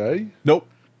do today. Nope.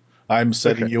 I'm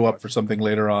setting Okay. you up for something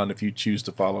later on if you choose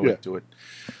to follow Yeah. into it.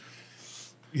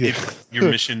 Yeah. if your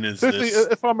mission is Certainly, this,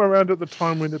 if I'm around at the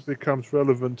time when it becomes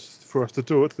relevant for us to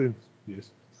do it, then yes.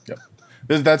 Yep.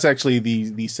 That's actually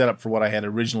the setup for what I had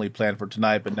originally planned for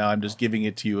tonight, but now I'm just giving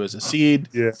it to you as a seed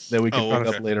Yeah. that we can Oh, pick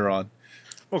okay. up later on.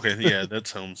 Okay, yeah, that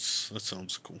sounds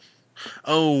cool.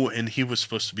 Oh, and he was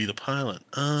supposed to be the pilot.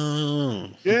 Oh,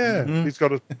 Yeah. Mhm. He's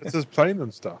got it's his plane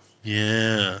and stuff.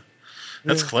 yeah,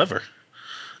 that's Yeah. clever.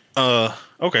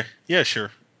 Okay, yeah,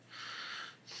 sure.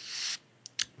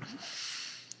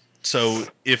 So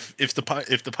if the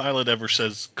pilot ever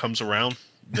comes around,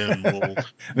 then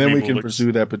Then we will can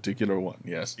pursue that particular one.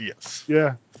 Yes. yes.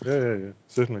 Yeah.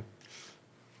 Certainly.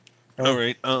 All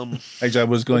right. Actually, I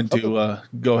was going to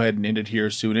go ahead and end it here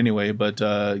soon anyway, but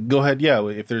go ahead. Yeah,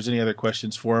 if there's any other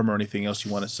questions for him or anything else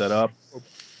you want to set up.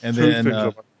 And Two then things I'd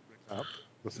like to bring up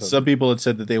with him. some people had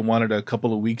said that they wanted a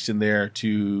couple of weeks in there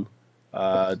to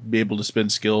be able to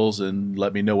spend skills and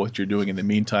let me know what you're doing in the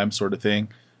meantime, sort of thing.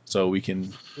 So we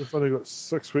can. We've only got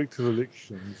 6 weeks till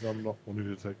elections. I'm not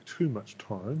wanting to take too much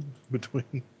time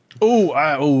between.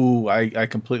 I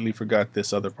completely forgot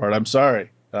this other part. I'm sorry.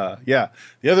 Yeah,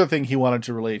 the other thing he wanted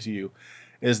to relate to you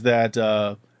is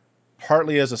that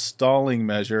partly as a stalling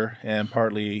measure and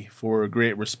partly for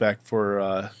great respect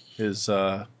for his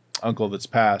uncle that's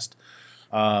passed,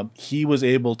 he was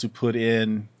able to put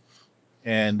in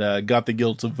and got the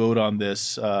guild to vote on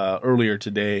this earlier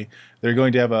today. They're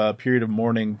going to have a period of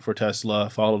mourning for Tesla,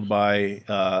 followed by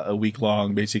a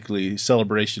week-long, basically,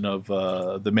 celebration of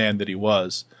the man that he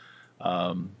was.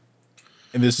 Um,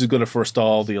 and this is going to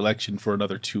forestall the election for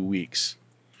another 2 weeks.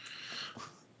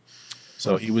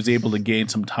 So he was able to gain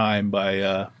some time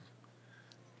by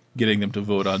getting them to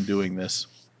vote on doing this.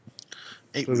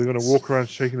 Eight So they're going to weeks. walk around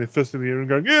shaking their fist in the air and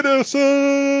going,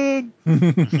 Edison!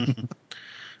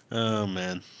 Oh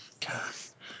man, God,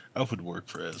 I would work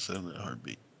for Edison in a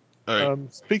heartbeat. All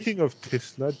right. Speaking of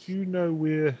Tesla, do you know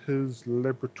where his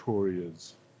laboratory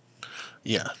is?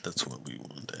 Yeah, that's what we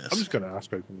wanted to I'm ask. just going to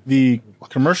ask openly. The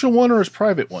commercial one or his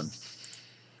private one?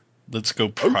 Let's go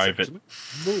Both, private. actually.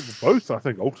 Well, both, I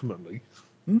think, ultimately.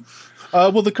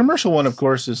 Well, the commercial one, of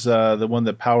course, is the one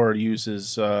that Power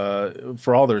uses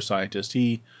for all their scientists.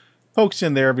 He pokes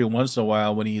in there every once in a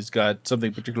while when he's got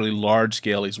something particularly large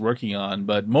scale he's working on,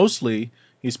 but mostly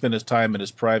he spent his time in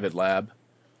his private lab.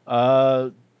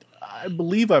 I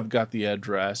believe I've got the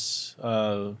address.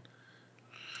 I'll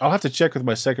have to check with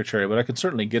my secretary, but I can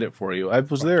certainly get it for you. I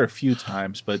was there a few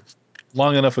times, but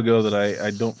long enough ago that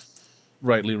I don't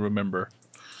rightly remember.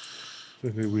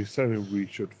 Certainly we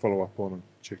should follow up on and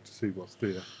check to see what's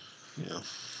there. Yeah.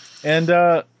 And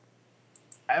I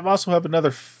also have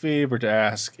another favor to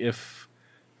ask, if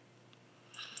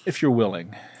you're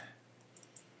willing.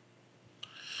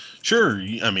 Sure.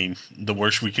 I mean, the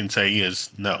worst we can say is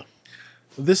no.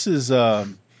 This is The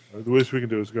worst we can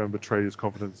do is go and betray his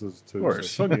confidences to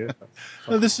course. Sonia.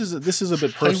 no, this is a bit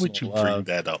Why personal. would you bring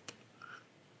that up?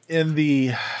 In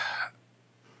the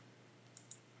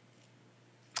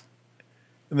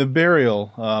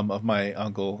burial of my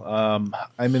uncle,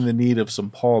 I'm in the need of some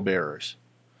pallbearers.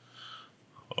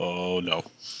 Oh no.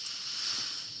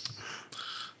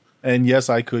 And yes,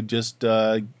 I could just.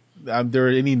 There are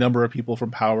any number of people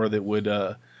from Power that would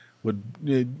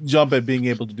jump at being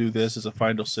able to do this as a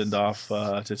final send off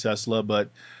to Tesla, but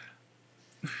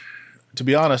to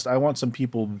be honest, I want some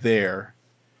people there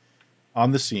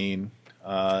on the scene,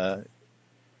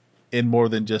 in more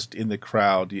than just in the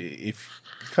crowd. If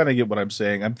you kind of get what I'm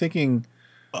saying, I'm thinking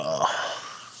Uh,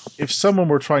 if someone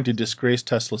were trying to disgrace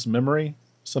Tesla's memory,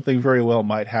 something very well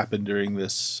might happen during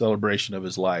this celebration of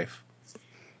his life.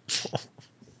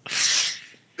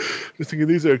 Just thinking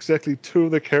these are exactly two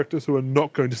of the characters who are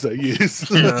not going to say yes.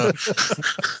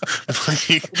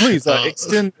 Please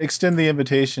extend the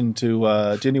invitation to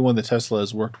anyone that Tesla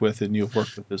has worked with and you've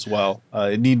worked with as well.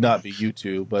 It need not be you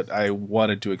two, but I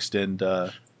wanted to extend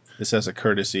this as a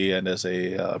courtesy and as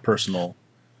a personal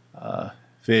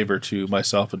favor to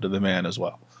myself and to the man as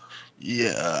well.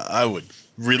 Yeah, I would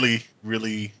really,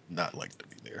 really not like to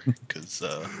be there because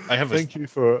I have Thank you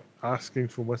for asking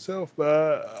for myself,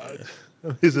 but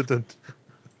I'm hesitant.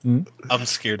 I'm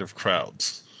scared of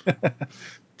crowds.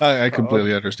 I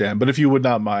completely understand, but if you would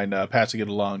not mind passing it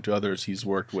along to others he's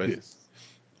worked with.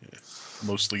 Yes.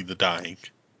 Mostly the dying.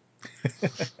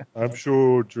 I'm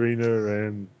sure Drina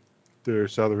and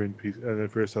there's other NPCs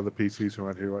and various other PCs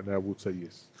around here right now would say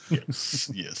yes.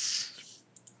 Yes, yes.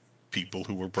 People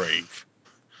who were brave.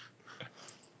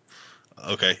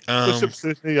 Okay. Bishop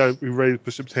says, we raised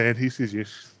Bishop's hand. He says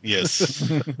yes.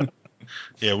 Yes.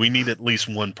 Yeah, we need at least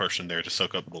one person there to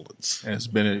soak up bullets. As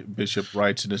Bishop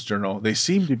writes in his journal, they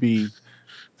seem to be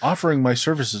offering my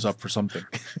services up for something.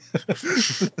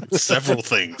 Several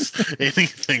things.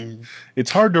 Anything.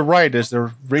 It's hard to write as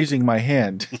they're raising my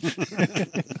hand.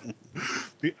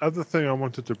 The other thing I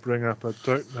wanted to bring up, I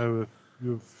don't know if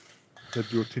you've had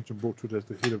your attention brought to it as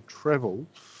the head of travel,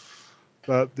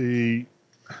 but the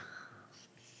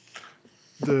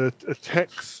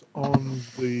attacks on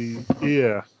the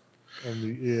air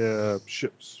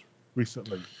ships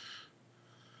recently.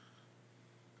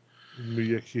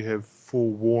 We actually have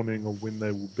forewarning of when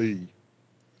they will be.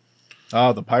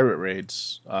 Oh, the pirate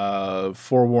raids.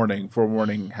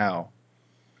 Forewarning how?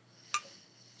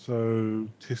 So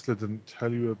Tesla didn't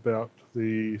tell you about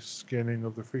the scanning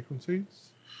of the frequencies?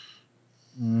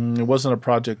 It wasn't a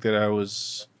project that I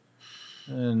was...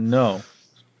 no.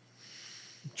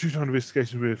 Due to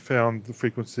investigations, we have found the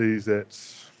frequencies that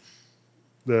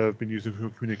they've been using for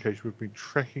communication. We've been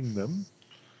tracking them,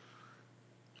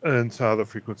 and some other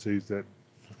frequencies that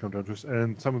have come down to us.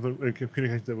 And some of the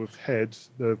communications that we've had,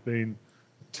 there have been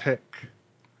attack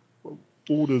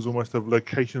orders almost of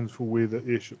locations for where the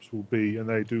airships will be, and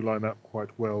they do line up quite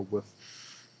well with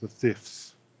the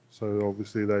thefts. So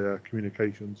obviously they are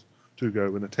communications to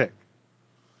go and attack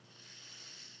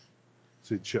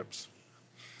said ships.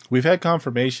 We've had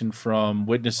confirmation from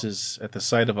witnesses at the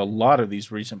site of a lot of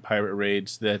these recent pirate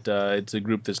raids that it's a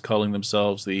group that's calling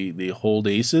themselves the Hold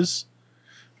Aces.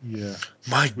 Yeah.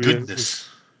 My goodness.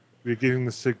 We're getting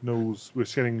the signals. We're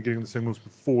getting the signals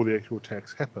before the actual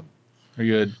attacks happen. Very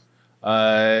good.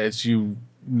 As you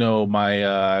know,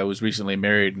 I was recently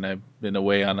married and I've been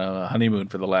away on a honeymoon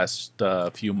for the last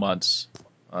few months.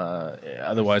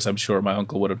 Otherwise, I'm sure my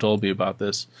uncle would have told me about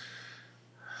this.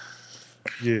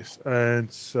 Yes,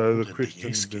 and so the The question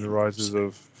ace then game arises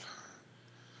of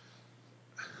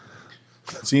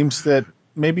It seems that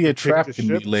maybe a protect trap the can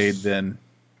be ships. laid then.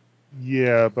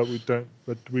 Yeah, but we don't.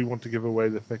 But we want to give away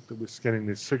the fact that we're scanning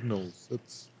their signals.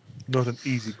 It's not an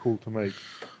easy call to make.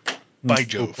 By It's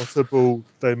Jove. possible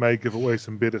they may give away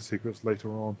some better secrets later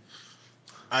on.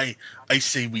 I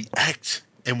say we act,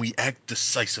 and we act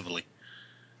decisively. Meet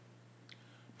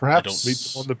them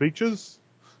Perhaps on the beaches.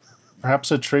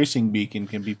 perhaps a tracing beacon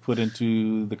can be put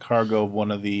into the cargo of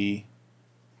one of the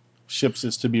ships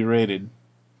that's to be raided.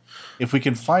 If we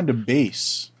can find a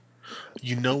base.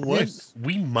 You know what? Yes.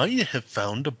 We might have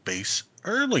found a base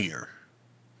earlier.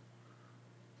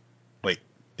 Wait,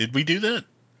 did we do that?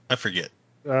 I forget.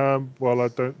 Well, I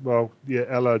don't. Well, yeah,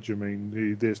 Allard, you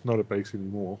mean? There's not a base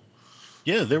anymore.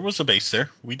 Yeah, there was a base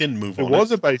there. We didn't move There on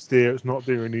was it. a base there. It's not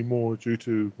there anymore due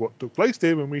to what took place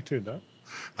there when we turned up.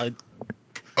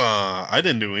 I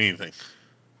didn't do anything.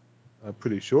 I'm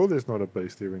pretty sure there's not a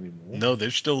base there anymore. No,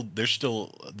 there's still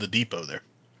the depot there.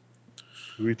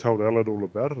 We told Allard all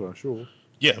about it, I'm sure.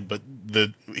 Yeah, but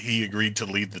he agreed to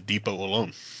leave the depot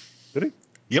alone. Did he?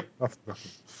 Yep. I've forgotten.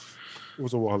 It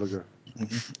was a while ago.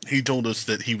 He told us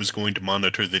that he was going to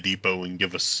monitor the depot and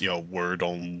give us, word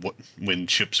on when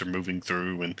ships are moving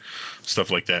through and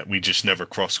stuff like that. We just never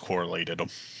cross correlated them.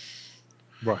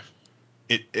 Right.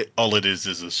 All it is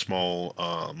a small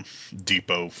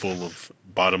depot full of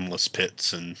bottomless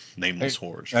pits and nameless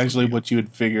horrors. Actually, what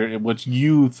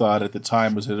you thought at the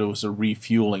time was that it was a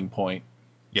refueling point.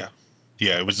 Yeah,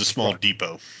 it was a small Right.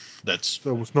 depot.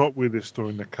 So it's not where they're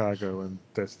storing the cargo, and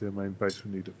that's their main base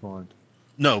we need to find.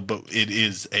 No, but it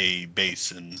is a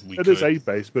base, and It is a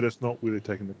base, but it's not where they're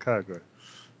taking the cargo.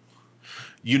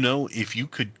 If you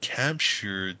could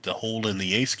capture the hole in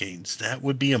the ace games, that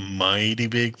would be a mighty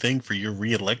big thing for your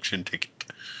re-election ticket.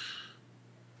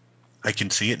 I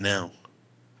can see it now.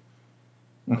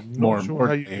 I'm More not and sure more,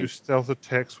 how you Dave. do stealth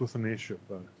attacks with an airship,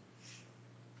 though.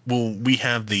 Well, we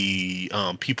have the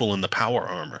people in the power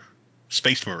armor.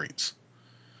 Space Marines.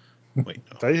 Wait,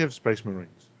 no. They have Space Marines.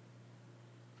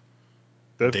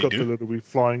 They've They got do? the little wee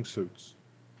flying suits.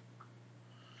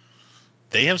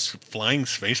 They have flying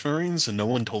Space Marines, and no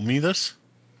one told me this.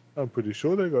 I'm pretty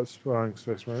sure they got flying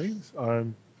Space Marines.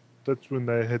 That's when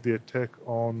they had the attack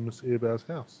on Miss Airbau's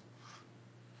house.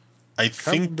 I Can't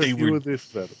think remember they if you were. were there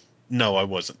for that. No, I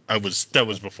wasn't. That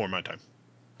was before my time.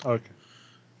 Okay.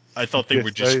 I thought they Yes,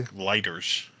 were just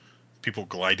gliders, people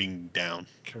gliding down.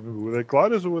 Can't remember. Were they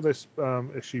gliders or were they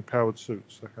actually powered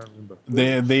suits? I can't remember.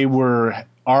 They were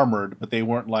armored, but they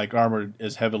weren't like armored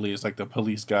as heavily as like the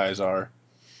police guys are.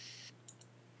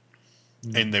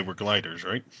 And they were gliders,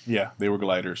 right? Yeah, they were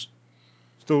gliders.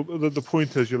 Still, the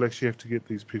point is you'll actually have to get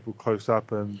these people close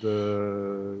up, and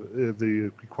it'd be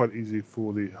quite easy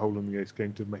for the Hole in the Ace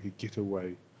gang to make a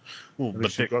getaway. Well,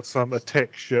 Unless but you've got some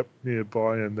attack ship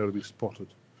nearby, and they'll be spotted.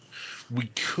 we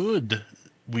could.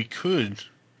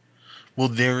 Well,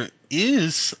 there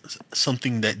is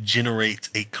something that generates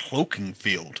a cloaking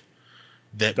field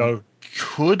that we No,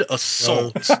 could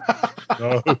assault,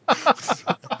 no.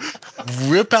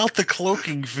 rip out the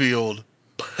cloaking field,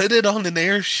 put it on an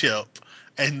airship,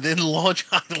 and then launch.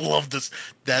 I love this.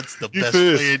 That's the You best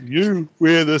first. plan. You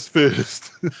wear this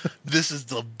first. This is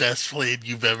the best plan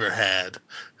you've ever had.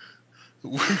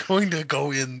 We're going to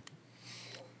go in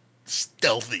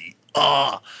stealthy.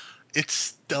 It's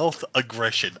stealth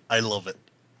aggression. I love it.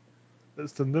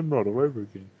 That's the Nimrod all over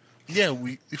again. Yeah,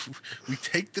 we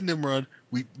take the Nimrod,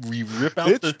 we rip out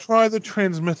Let's the. try the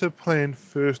transmitter plan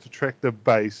first to track the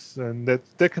base, and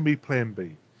that can be Plan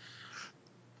B.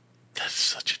 That's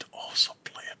such an awesome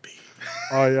plan B.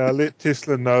 I let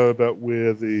Tesla know about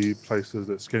where the place is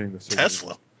that's getting the signal.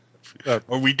 Tesla. Uh,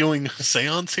 Are we doing a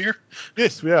seance here?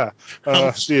 Yes, we are.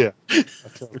 There.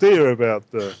 They're about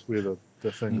where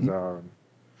the things are, and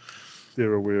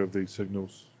they're aware of these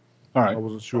signals. All I right.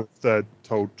 wasn't sure if they'd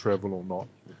told Travel or not.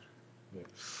 Yeah.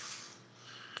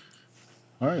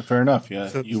 All right. Fair enough. Yeah,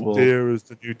 Since you will. there is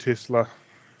the new Tesla.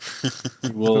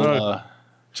 You will Dunno.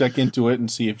 check into it and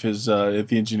see if if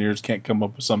the engineers can't come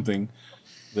up with something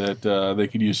that they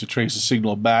could use to trace the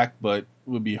signal back, but it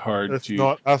would be hard If to.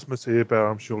 not, ask Miss Airbauer.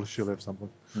 I'm sure she'll have something.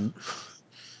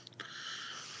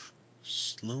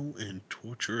 Slow and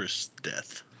torturous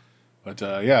death. But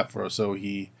yeah, so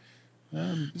he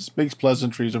just makes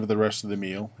pleasantries over the rest of the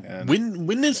meal, and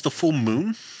When is the full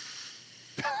moon?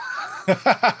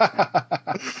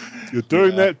 You're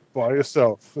doing Yeah. that by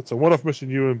yourself. It's a one-off mission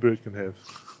you and Bert can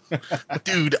have.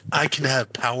 Dude, I can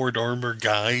have powered armor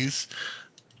guys.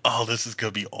 Oh, this is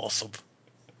gonna be awesome.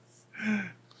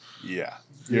 Yeah,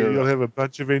 You'll have a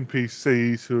bunch of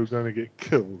NPCs who are going to get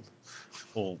killed.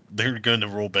 Well, they're gonna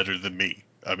roll better than me.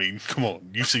 I mean, come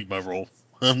on, you see my roll.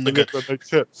 I'm the But guy. they've got no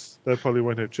chips. They probably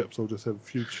won't have chips. They'll just have a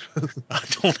few chips. I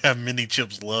don't have many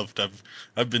chips left.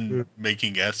 I've been Yeah.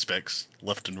 making aspects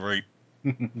left and right.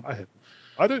 I have.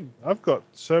 I don't. I've got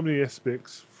so many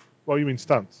aspects. Well, you mean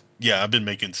stunts? Yeah, I've been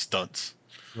making stunts.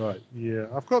 Right. Yeah.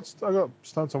 I got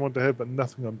stunts I want to have, but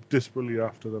nothing I'm desperately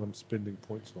after that I'm spending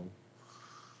points on.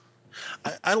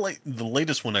 I like the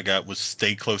latest one I got was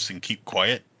stay close and keep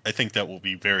quiet. I think that will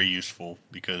be very useful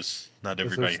because not Is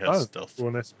it everybody has stunt stealth. or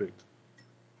an aspect?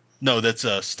 No, that's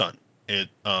a stunt. It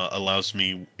allows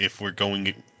me if we're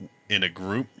going in a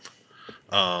group.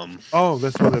 Oh,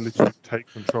 that's why they let you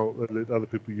take control. They let other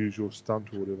people use your stunt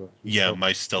or whatever. Your Yeah, stealth.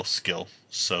 my stealth skill. Yeah.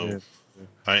 So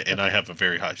Yeah. I have a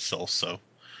very high stealth. So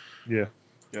Yeah.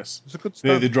 yes. It's a good The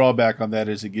stunt. drawback on that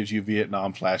is it gives you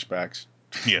Vietnam flashbacks.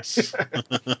 yes,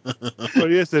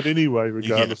 Well, yes, that anyway, yeah.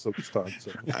 regardless of the stunt.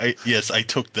 So. I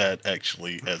took that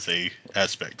actually as a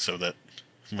aspect so that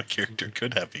my character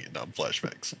could have Vietnam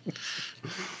flashbacks.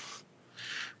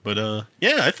 But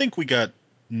yeah, I think we got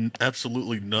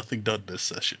absolutely nothing done this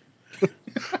session.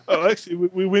 Oh, actually,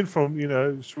 we went from,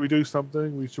 should we do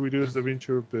something? Should we do this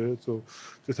adventure of birds or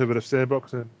just have a bit of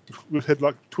sandbox? And we've had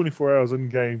like 24 hours in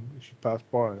game. She passed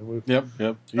by, and we've Yep. You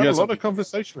had a got lot something. of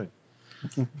conversation.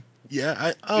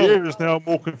 Yeah, Air is now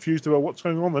more confused about what's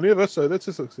going on than ever, so that's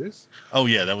a success. oh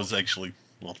yeah, that was actually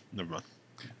well, never mind.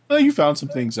 Well, you found some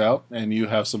things out, and you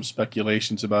have some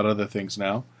speculations about other things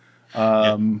now.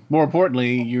 Yeah, More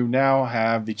importantly, you now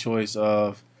have the choice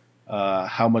of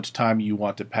how much time you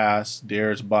want to pass.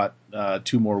 Dare's bought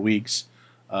 2 more weeks.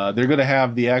 They're going to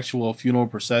have the actual funeral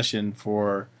procession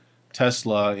for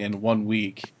Tesla in 1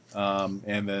 week, and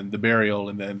then the burial,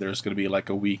 and then there's going to be like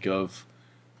a week of.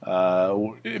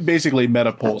 Basically,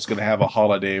 Metapol's going to have a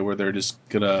holiday where they're just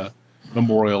going to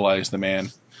memorialize the man.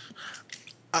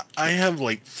 I have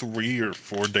like 3 or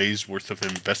 4 days worth of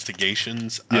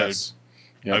investigations. Yes.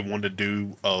 I Yep. want to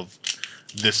do of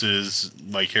this is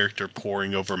my character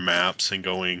poring over maps and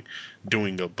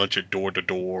doing a bunch of door to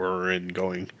door and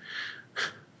going,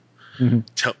 Mhm.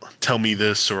 tell me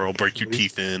this or I'll break your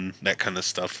teeth in, that kind of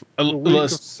stuff. The week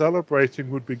of celebrating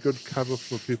would be good cover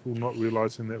for people not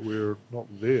realizing that we're not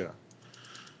there.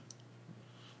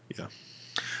 Yeah.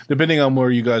 Depending on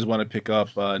where you guys want to pick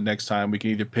up next time, we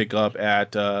can either pick up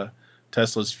at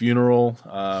Tesla's funeral.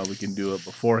 We can do it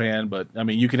beforehand, but I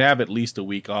mean, you can have at least a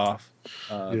week off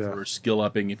Yeah. for skill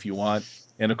upping if you want,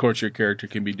 and of course, your character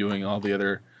can be doing all the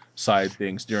other side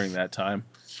things during that time,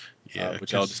 Yeah,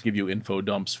 which I'll just give you info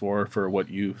dumps for what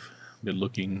you've been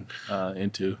looking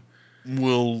into.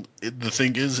 the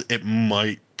thing is, it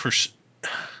might.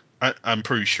 I'm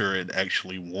pretty sure it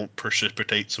actually won't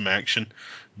precipitate some action,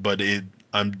 but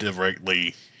I'm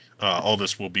directly. All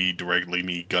this will be directly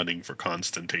me gunning for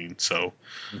Constantine, so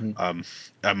Mhm.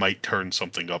 I might turn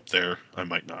something up there. I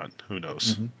might not. Who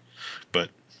knows? Mhm. But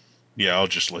yeah, I'll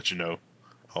just let you know.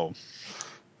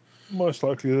 Most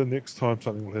likely the next time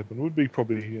something will happen would be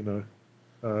probably,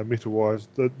 meter-wise.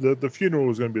 The funeral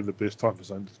is going to be the best time for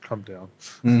something to come down.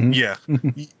 Mhm. Yeah,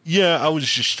 yeah. I was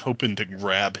just hoping to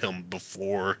grab him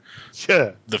before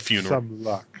Yeah. the funeral. Some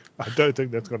luck. I don't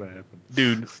think that's going to happen.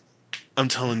 Dude, I'm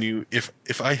telling you, if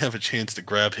I have a chance to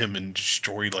grab him and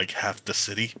destroy like half the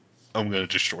city, I'm gonna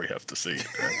destroy half the city.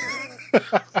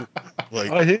 Like,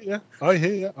 I hear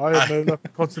you. I have no love for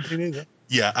Constantine either.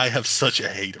 yeah, I have such a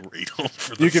hate rate on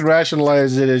for You can the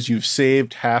rationalize it as you've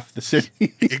saved half the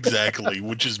city. exactly,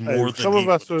 which is more Hey, than some he of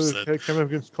us would have said. came up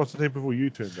against Constantine before you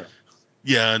turned up.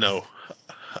 Yeah, I know.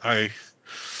 I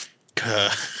uh,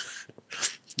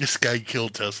 this guy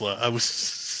killed Tesla. I was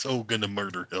so gonna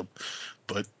murder him,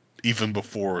 but even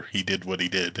before he did what he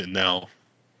did, and now,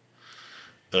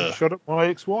 He shot at my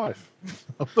ex-wife.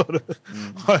 I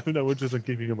have no interest in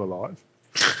keeping him alive.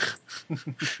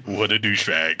 what a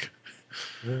douchebag.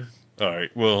 Yeah. All right,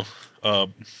 well,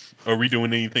 are we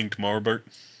doing anything tomorrow, Bert?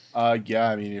 Yeah,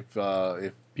 I mean,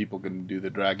 if people can do the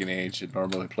Dragon Age and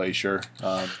normally play, sure.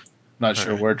 Not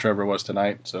sure right. where Trevor was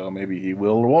tonight, so maybe he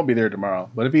will or won't be there tomorrow.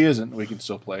 But if he isn't, we can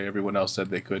still play. Everyone else said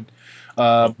they could.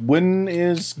 When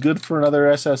is good for another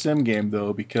SSM game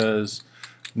though? Because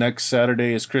next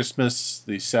Saturday is Christmas.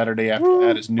 The Saturday after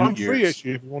that is New I'm free Year's.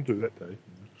 actually if you want to that day.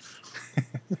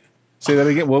 Say that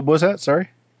again. What was that? Sorry.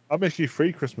 I'm actually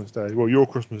free Christmas Day. Well, your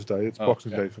Christmas Day. It's Oh,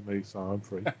 Boxing okay. Day for me, so I'm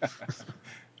free.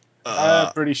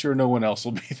 I'm pretty sure no one else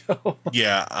will be though.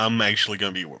 Yeah, I'm actually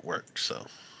gonna be at work, so.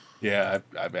 Yeah,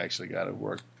 I've actually got to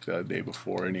work the day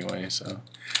before anyway. So,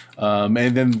 and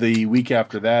then the week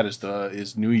after that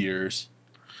is New Year's.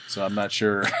 So I'm not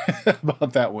sure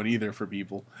about that one either for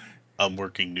people. I'm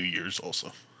working New Year's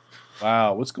also.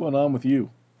 Wow, what's going on with you?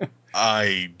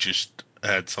 I just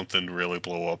had something really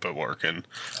blow up at work, and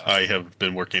I have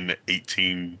been working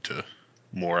 18 to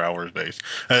more hours days.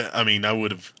 I mean, I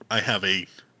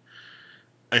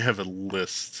have a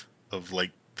list of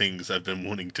like things I've been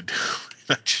wanting to do.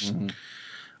 I just, Mm-hmm.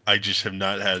 I just have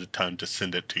not had time to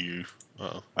send it to you.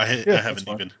 Yeah, I that's haven't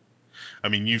fine. even. I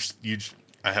mean,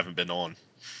 I haven't been on.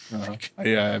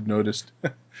 Yeah, I've noticed.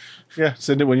 Yeah,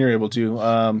 send it when you're able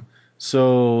to.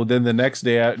 So then the next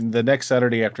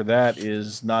Saturday after that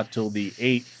is not till the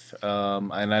 8th.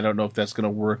 And I don't know if that's going to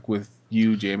work with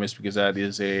you, Jameis, because that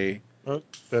is No,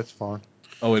 that's fine.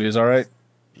 oh, it is all right.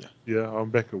 Yeah, I'm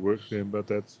back at work then, but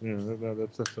that's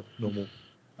that's a normal.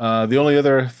 The only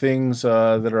other things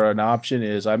that are an option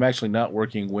is I'm actually not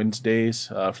working Wednesdays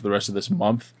for the rest of this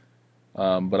month.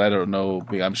 But I don't know.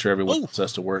 I'm sure everyone Oh, else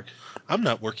has to work. I'm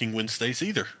not working Wednesdays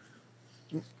either.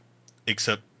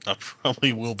 Except I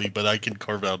probably will be, but I can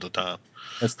carve out the time.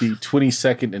 That's the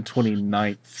 22nd and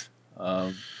 29th.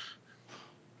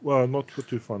 Well, not to put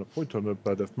too fine a point on it,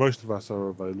 but if most of us are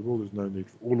available, there's no need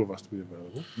for all of us to be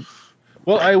available.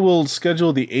 Well, Right. I will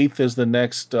schedule the 8th as the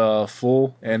next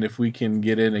full, and if we can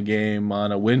get in a game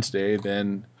on a Wednesday,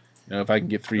 then if I can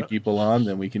get three Yeah. people on,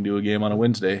 then we can do a game on a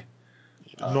Wednesday.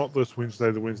 Not this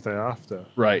Wednesday, the Wednesday after.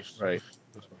 Right, right.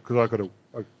 Because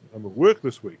I'm at work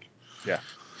this week. Yeah.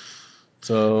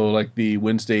 So, like the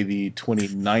Wednesday the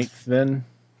 29th, then?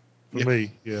 For Yeah.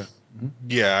 me, yeah.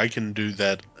 Yeah, I can do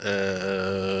that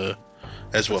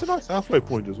as well. That's a nice halfway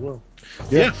point as well.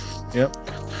 Yeah. Yep.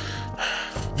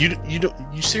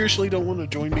 You seriously don't want to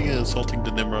join me in assaulting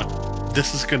the Nimrod?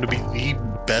 This is going to be the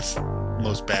best,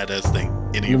 most badass thing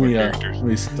any of our characters. Let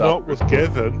me stop. Not with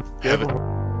Gavin. Have it.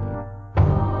 Gavin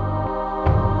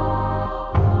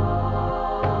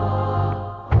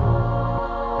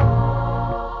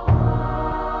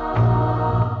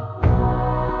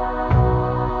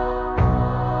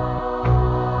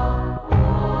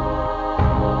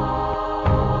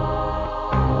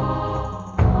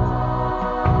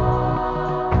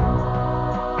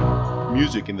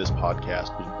making this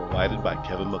podcast was provided by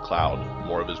Kevin MacLeod.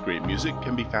 More of his great music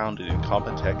can be found at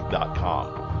incompetech.com.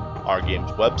 Our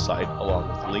game's website, along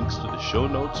with links to the show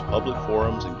notes, public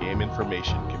forums, and game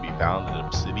information can be found at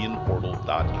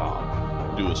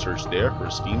obsidianportal.com. Do a search there for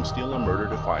Steam, Steel, and Murder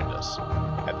to find us.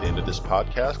 At the end of this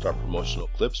podcast are promotional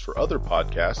clips for other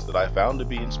podcasts that I found to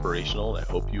be inspirational, and I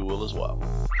hope you will as well.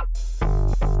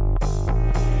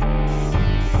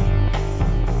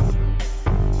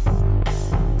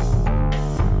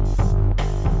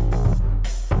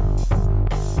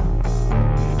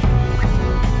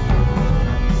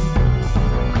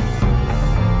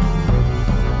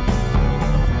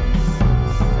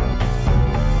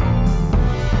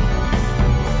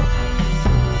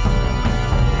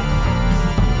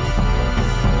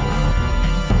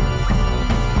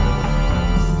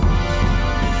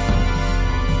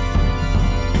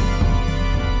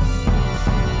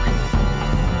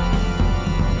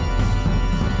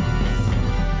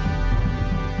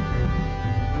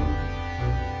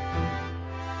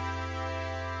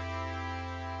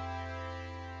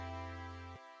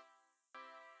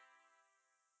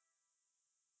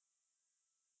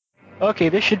 Okay,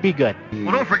 this should be good.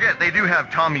 Well, don't forget, they do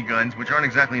have Tommy guns, which aren't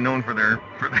exactly known for their...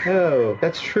 Oh,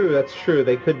 that's true, that's true.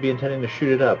 They could be intending to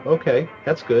shoot it up. Okay,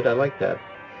 that's good. I like that.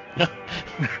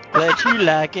 Glad you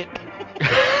like it.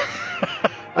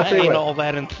 I'll I tell you ain't what. all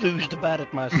that enthused about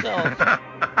it myself.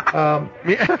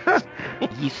 Yeah.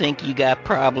 You think you got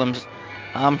problems?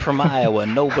 I'm from Iowa.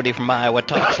 Nobody from Iowa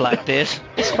talks like this.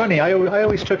 It's funny. I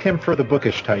always took him for the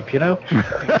bookish type, you know?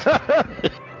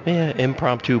 Yeah,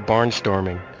 impromptu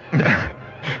barnstorming.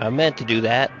 I meant to do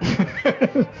that.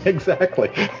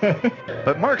 Exactly.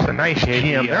 But Mark's a nice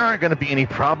idiot. There aren't going to be any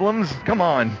problems. Come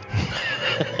on.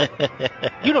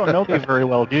 You don't know me very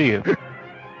well, do you?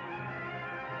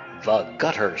 The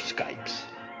Gutter Skypes.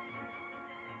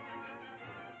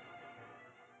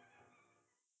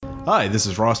 Hi, this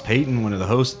is Ross Payton, one of the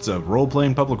hosts of Role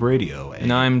Playing Public Radio.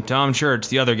 And I'm Tom Church,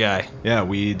 the other guy. Yeah,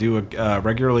 we do a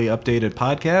regularly updated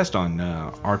podcast on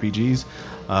RPGs.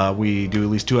 We do at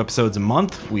least 2 episodes a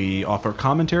month. We offer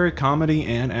commentary, comedy,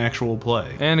 and actual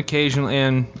play. And occasionally,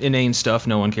 and inane stuff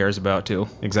no one cares about, too.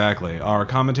 Exactly. Our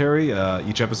commentary,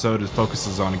 each episode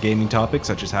focuses on a gaming topic,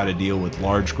 such as how to deal with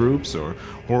large groups, or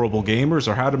horrible gamers,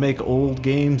 or how to make old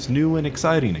games new and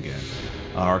exciting again.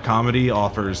 Our comedy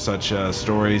offers such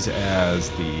stories as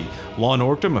the Law &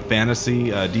 Orkdom, a fantasy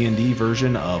D&D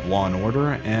version of Law &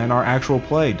 Order, and our actual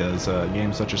play does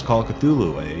games such as Call of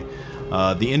Cthulhu,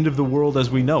 the end of the world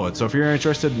as we know it. So if you're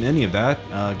interested in any of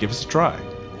that, give us a try.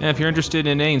 And if you're interested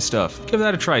in inane stuff, give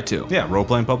that a try, too. Yeah, Role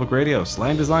Playing Public Radio,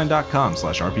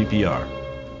 slamdesign.com/RPPR.